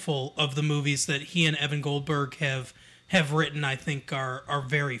handful of the movies that he and Evan Goldberg have written. I think are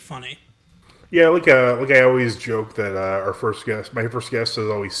very funny. Yeah, like I always joke that my first guest is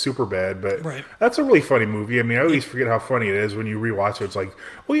always Superbad, but Right. That's a really funny movie. I mean, I always forget how funny it is when you rewatch it. It's like,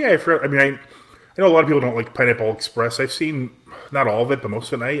 oh yeah, I forgot. I mean, I know a lot of people don't like Pineapple Express. I've seen not all of it, but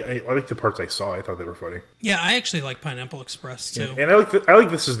most of it. I like the parts I saw. I thought they were funny. Yeah, I actually like Pineapple Express too. And I like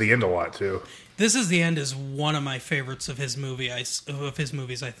This Is the End a lot too. This Is the End is one of my favorites of his movies. I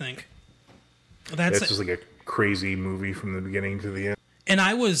think It's just like a crazy movie from the beginning to the end. And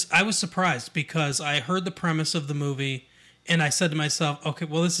I was surprised because I heard the premise of the movie and I said to myself, okay,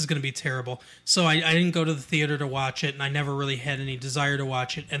 well, this is going to be terrible. So I didn't go to the theater to watch it, and I never really had any desire to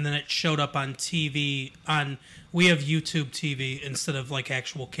watch it. And then it showed up on TV. We have YouTube TV instead of like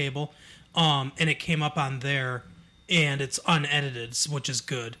actual cable, and it came up on there, and it's unedited, which is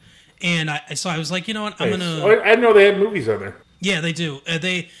good. And so I was like, you know what, I'm Nice. gonna. Oh, I didn't know they had movies on there. Yeah, they do.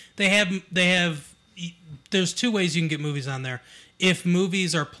 They have. There's two ways you can get movies on there. If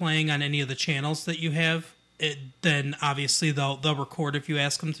movies are playing on any of the channels that you have, then obviously they'll record if you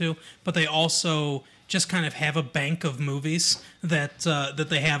ask them to. But they also just kind of have a bank of movies that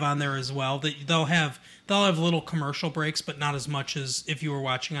they have on there as well. They'll have little commercial breaks, but not as much as if you were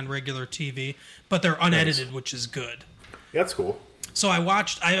watching on regular TV. But they're unedited, which is good. Yeah, that's cool. So I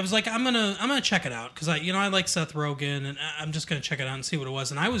was like, I'm gonna check it out because I like Seth Rogen, and I'm just gonna check it out and see what it was.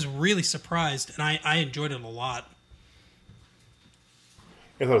 And I was really surprised, and I enjoyed it a lot.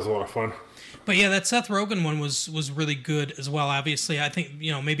 I thought it was a lot of fun. But yeah, that Seth Rogen one was really good as well. Obviously, I think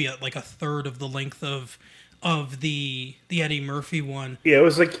maybe like a third of the length of the Eddie Murphy one. Yeah, it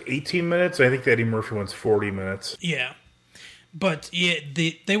was like 18 minutes. I think the Eddie Murphy one's 40 minutes. Yeah. But yeah,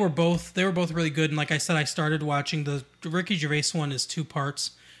 they were both really good, and like I said, I started watching the Ricky Gervais one is 2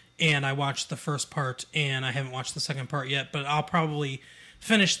 parts, and I watched the first part, and I haven't watched the second part yet. But I'll probably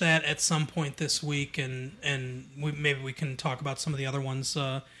finish that at some point this week, and maybe we can talk about some of the other ones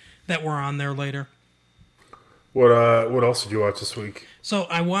that were on there later. What else did you watch this week? So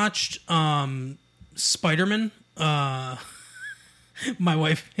I watched Spider-Man. My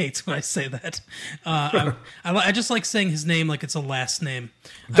wife hates when I say that. I just like saying his name like it's a last name.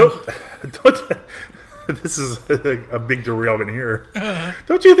 Don't. This is a big derailment here.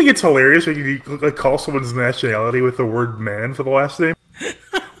 Don't you think it's hilarious when you like call someone's nationality with the word "man" for the last name?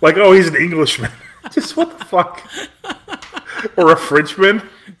 Like, oh, he's an Englishman. Just what the fuck? Or a Frenchman?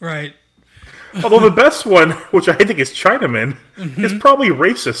 Right. Although the best one, which I think is Chinaman, is probably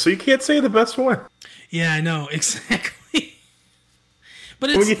racist, so you can't say the best one. Yeah, I know exactly.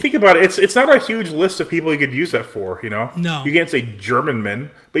 But When you think about it, it's not a huge list of people you could use that for, you know? No. You can't say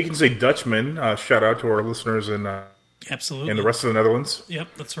Germanman, but you can say Dutchman. Shout out to our listeners in absolutely the rest of the Netherlands. Yep,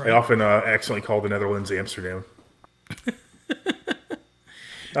 that's I right. often accidentally call the Netherlands Amsterdam.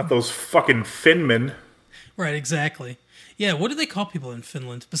 Not those fucking Finmen. Right, exactly. Yeah, what do they call people in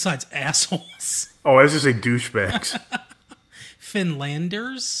Finland besides assholes? Oh, I was just say douchebags.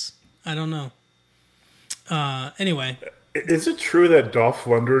 Finlanders? I don't know. Anyway. Is it true that Dolph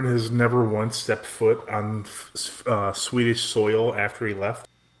Lundgren has never once stepped foot on Swedish soil after he left?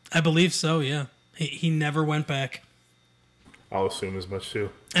 I believe so, yeah. He never went back. I'll assume as much too.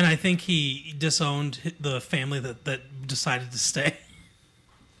 And I think he disowned the family that decided to stay.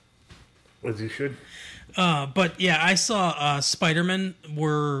 As you should. But yeah, I saw Spider-Man.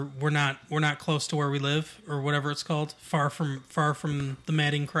 We're not close to where we live, or whatever it's called. Far from the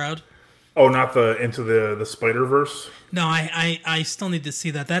madding crowd. Oh, not Into the Spider-Verse? No, I still need to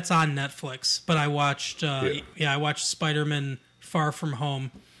see that. That's on Netflix. But I watched I watched Spider-Man Far From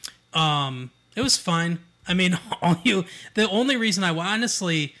Home. It was fine. I mean, the only reason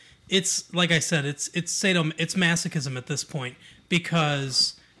honestly, it's like I said, it's masochism at this point,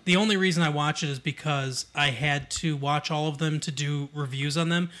 because the only reason I watch it is because I had to watch all of them to do reviews on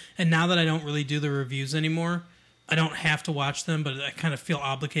them, and now that I don't really do the reviews anymore, I don't have to watch them, but I kind of feel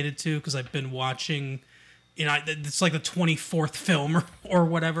obligated to because I've been watching, it's like the 24th film or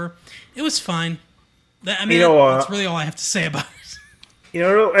whatever. It was fine. I mean, that's really all I have to say about it. You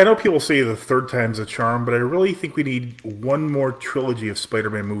know, I know people say the third time's a charm, but I really think we need one more trilogy of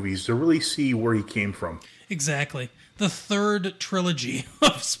Spider-Man movies to really see where he came from. Exactly. The third trilogy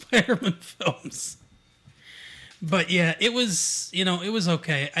of Spider-Man films. But yeah, it was, it was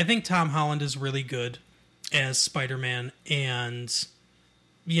okay. I think Tom Holland is really good as Spider-Man, and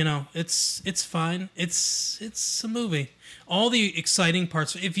it's fine. It's a movie. All the exciting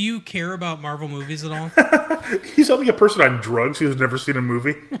parts. If you care about Marvel movies at all, He's like a person on drugs who's never seen a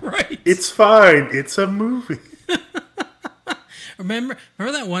movie. right? It's fine. It's a movie. Remember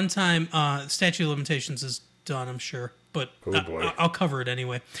that one time? Statute of Limitations is done, I'm sure, but Oh, boy. I'll cover it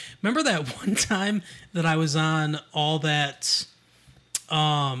anyway. Remember that one time that I was on all that?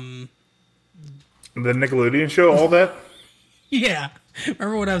 The Nickelodeon show, all that. Yeah.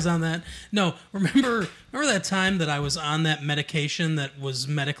 Remember when I was on that? No, remember that time that I was on that medication that was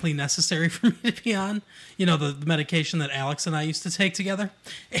medically necessary for me to be on? The medication that Alex and I used to take together?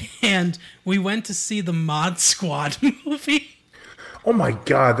 And we went to see the Mod Squad movie. Oh my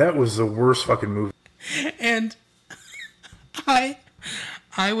god, that was the worst fucking movie. And I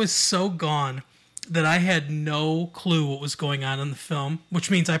was so gone that I had no clue what was going on in the film, which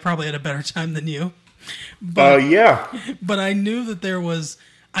means I probably had a better time than you. Yeah. But I knew that there was.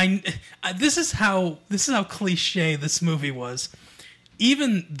 This is how cliche this movie was.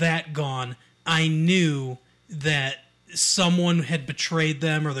 Even that gone, I knew that someone had betrayed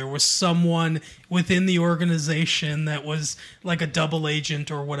them, or there was someone within the organization that was like a double agent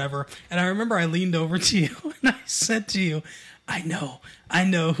or whatever. And I remember I leaned over to you and I said to you, "I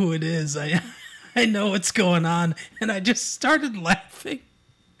know who it is. I know what's going on," and I just started laughing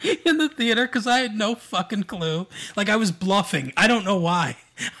in the theater because I had no fucking clue. Like, I was bluffing. I don't know why.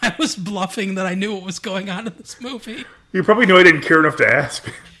 I was bluffing that I knew what was going on in this movie. You probably know I didn't care enough to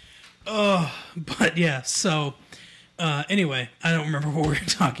ask. But yeah, so anyway, I don't remember what we were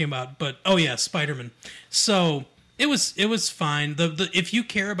talking about, but oh yeah, Spider-Man. So it was fine. The if you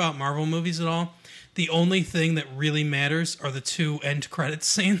care about Marvel movies at all, the only thing that really matters are the 2 end credits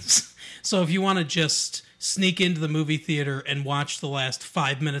scenes. So if you want to just sneak into the movie theater and watch the last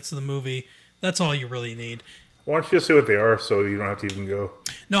 5 minutes of the movie, that's all you really need. Why don't you just say what they are so you don't have to even go?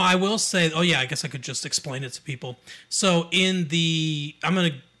 No, I will say, oh yeah, I guess I could just explain it to people. So this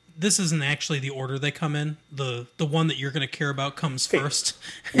isn't actually the order they come in. The one that you're going to care about comes first.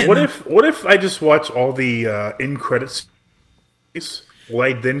 What if I just watch all the end credits? Will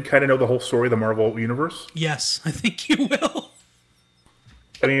I then kind of know the whole story of the Marvel universe? Yes, I think you will.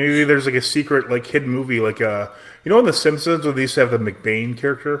 I mean, maybe there's like a secret, like hidden movie, like in The Simpsons where they used to have the McBain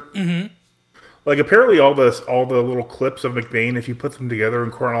character. Mm-hmm. Like apparently, all the little clips of McBain, if you put them together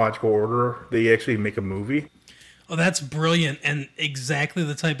in chronological order, they actually make a movie. Oh, that's brilliant, and exactly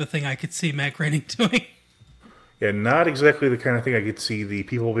the type of thing I could see Matt Groening doing. Yeah, not exactly the kind of thing I could see the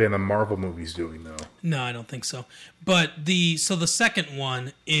people behind the Marvel movies doing, though. No, I don't think so. But the second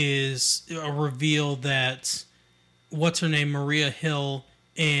one is a reveal that what's her name, Maria Hill,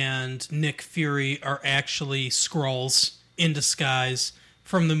 and Nick Fury are actually Skrulls in disguise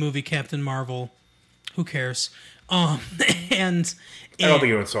from the movie Captain Marvel. Who cares? And I don't think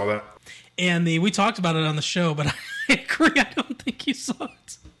anyone saw that. And we talked about it on the show, but I agree. I don't think you saw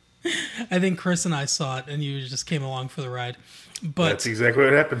it. I think Chris and I saw it, and you just came along for the ride. But that's exactly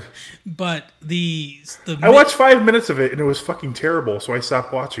what happened. But I watched 5 minutes of it, and it was fucking terrible, so I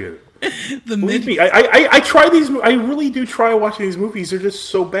stopped watching it. Believe me, I try these. I really do try watching these movies. They're just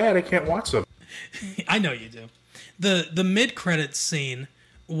so bad, I can't watch them. I know you do. The mid-credits scene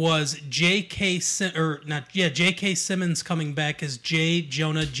was J.K. Simmons coming back as J.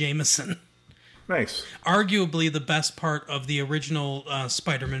 Jonah Jameson. Nice. Arguably the best part of the original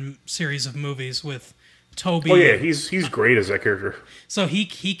Spider-Man series of movies with Toby. Oh yeah, he's great as that character. So he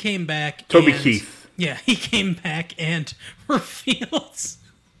came back. Toby Keith. Yeah, he came back and reveals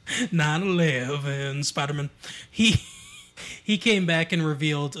 9/11 Spider-Man. He came back and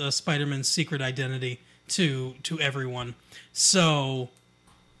revealed Spider-Man's secret identity to everyone. So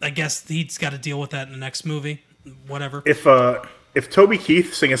I guess he's got to deal with that in the next movie. Whatever. If Toby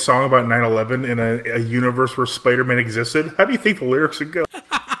Keith sang a song about 9/11 in a universe where Spider-Man existed, how do you think the lyrics would go?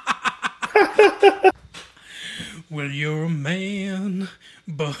 Well, you're a man,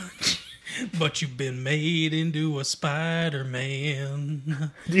 but you've been made into a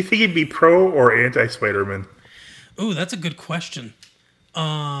Spider-Man. Do you think he'd be pro or anti-Spider-Man? Ooh, that's a good question.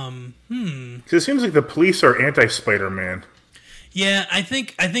 Because it seems like the police are anti-Spider-Man. Yeah, I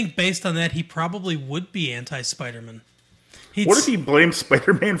think based on that, he probably would be anti-Spider-Man. What if he blamed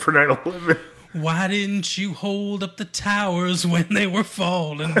Spider-Man for 9/11? Why didn't you hold up the towers when they were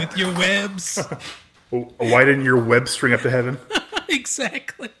falling with your webs? Why didn't your web string up to heaven?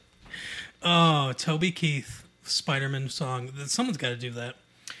 Exactly. Oh, Toby Keith, Spider-Man song. Someone's got to do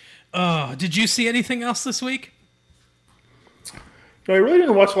that. Did you see anything else this week? No, I really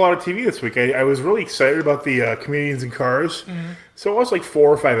didn't watch a lot of TV this week. I was really excited about the Comedians in Cars. Mm-hmm. So it was like 4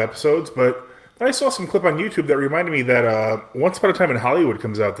 or 5 episodes, but then I saw some clip on YouTube that reminded me that Once Upon a Time in Hollywood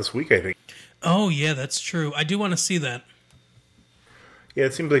comes out this week, I think. Oh, yeah, that's true. I do want to see that. Yeah,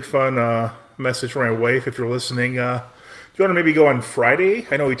 it seems like fun message for my wife if you're listening. Do you want to maybe go on Friday?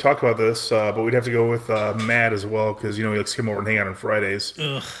 I know we talked about this, but we'd have to go with Matt as well because, he likes to come over and hang out on Fridays.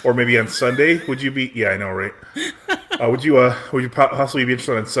 Ugh. Or maybe on Sunday. Would you be... Yeah, I know, right? Would you possibly be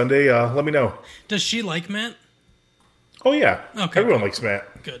interested on Sunday? Let me know. Does she like Matt? Oh, yeah. Okay. Everyone likes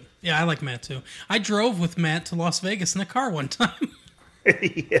Matt. Good. Yeah, I like Matt, too. I drove with Matt to Las Vegas in a car one time.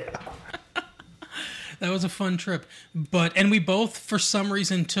 Yeah. That was a fun trip. And we both, for some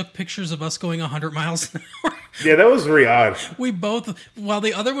reason, took pictures of us going 100 miles an hour. Yeah, that was very odd. We both, while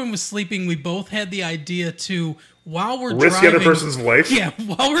the other one was sleeping, we both had the idea to, while we're risk driving... the other person's life? Yeah,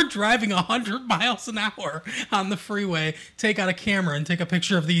 while we're driving 100 miles an hour on the freeway, take out a camera and take a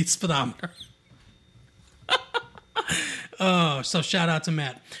picture of the speedometer. Oh, so shout out to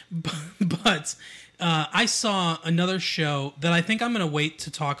Matt. But I saw another show that I think I'm going to wait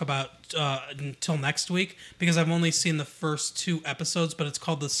to talk about until next week because I've only seen the first 2 episodes, but it's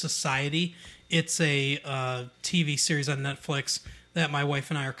called The Society. It's a TV series on Netflix that my wife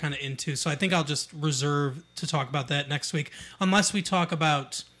and I are kind of into, so I think I'll just reserve to talk about that next week, unless we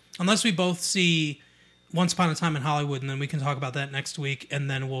both see Once Upon a Time in Hollywood, and then we can talk about that next week, and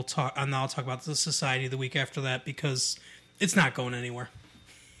then I'll talk about The Society the week after that because it's not going anywhere.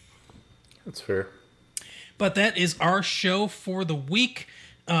 That's fair. But that is our show for the week.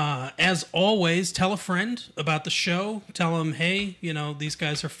 As always, tell a friend about the show. Tell them, hey, these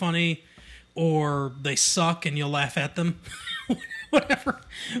guys are funny, or they suck and you'll laugh at them.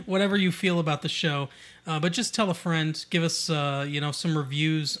 Whatever you feel about the show. But just tell a friend. Give us, some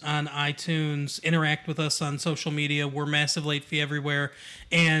reviews on iTunes. Interact with us on social media. We're Massive Late Fee everywhere.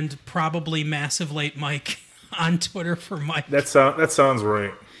 And probably Massive Late Mike on Twitter for Mike. That sounds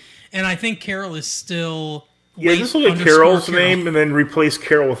right. And I think Carol is still... Yeah, just look at Carol's name and then replace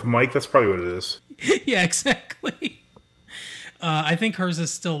Carol with Mike. That's probably what it is. Yeah, exactly. I think hers is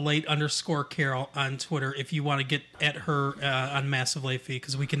still late_Carol on Twitter if you want to get at her on Massive Late Fee,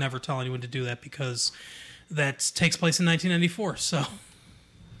 because we can never tell anyone to do that because that takes place in 1994. So.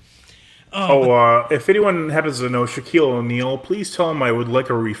 If anyone happens to know Shaquille O'Neal, please tell him I would like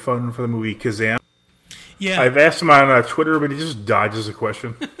a refund for the movie Kazam. Yeah. I've asked him on Twitter, but he just dodges the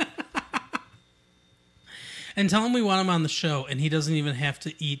question. And tell him we want him on the show, and he doesn't even have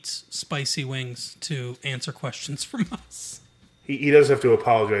to eat spicy wings to answer questions from us. He does have to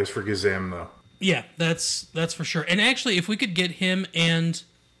apologize for Kazam, though. Yeah, that's for sure. And actually, if we could get him and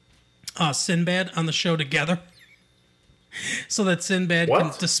Sinbad on the show together, so that Sinbad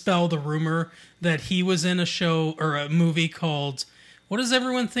can dispel the rumor that he was in a show or a movie called... What does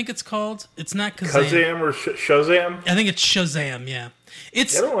everyone think it's called? It's not Kazam. Kazam or Shazam? I think it's Shazam, yeah. I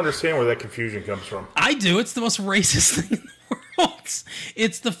don't understand where that confusion comes from. I do. It's the most racist thing in the world.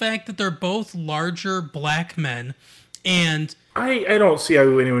 It's the fact that they're both larger black men, and... I don't see how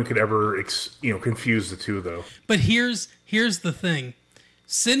anyone could ever confuse the two, though. But here's the thing.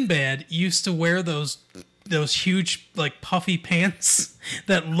 Sinbad used to wear those huge, like, puffy pants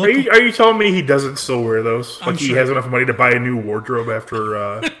that look... Are you telling me he doesn't still wear those? I'm he sure. has enough money to buy a new wardrobe after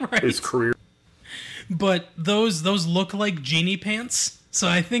Right. his career? But those look like genie pants, so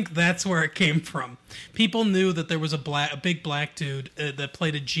I think that's where it came from. People knew that there was a big black dude that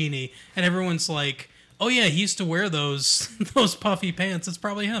played a genie, and everyone's like, "Oh yeah, he used to wear those puffy pants. It's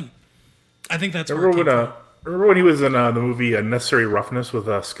probably him." I think that's where it came from. Remember when he was in the movie Necessary Roughness with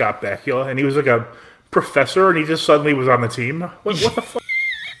Scott Bakula, and he was like a professor, and he just suddenly was on the team? What the fuck?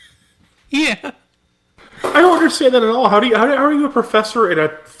 Yeah. I don't understand that at all. How are you a professor and a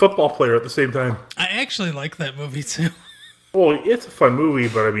football player at the same time? I actually like that movie too. Well, it's a fun movie,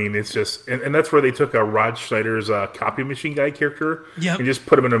 but I mean, it's just... And that's where they took Rod Schneider's copy machine guy character and just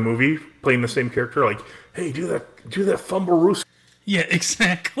put him in a movie playing the same character. Like, hey, do that fumble roost. Yeah,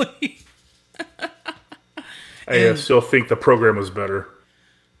 exactly. I still think the program was better.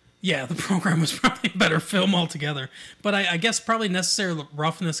 Yeah, the program was probably a better film altogether. But I guess probably Necessary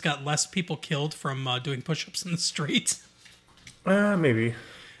Roughness got less people killed from doing push-ups in the street. Maybe.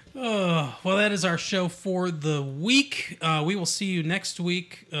 Well, that is our show for the week. We will see you next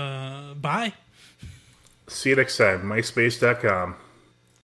week. Bye. See you next time. MySpace.com.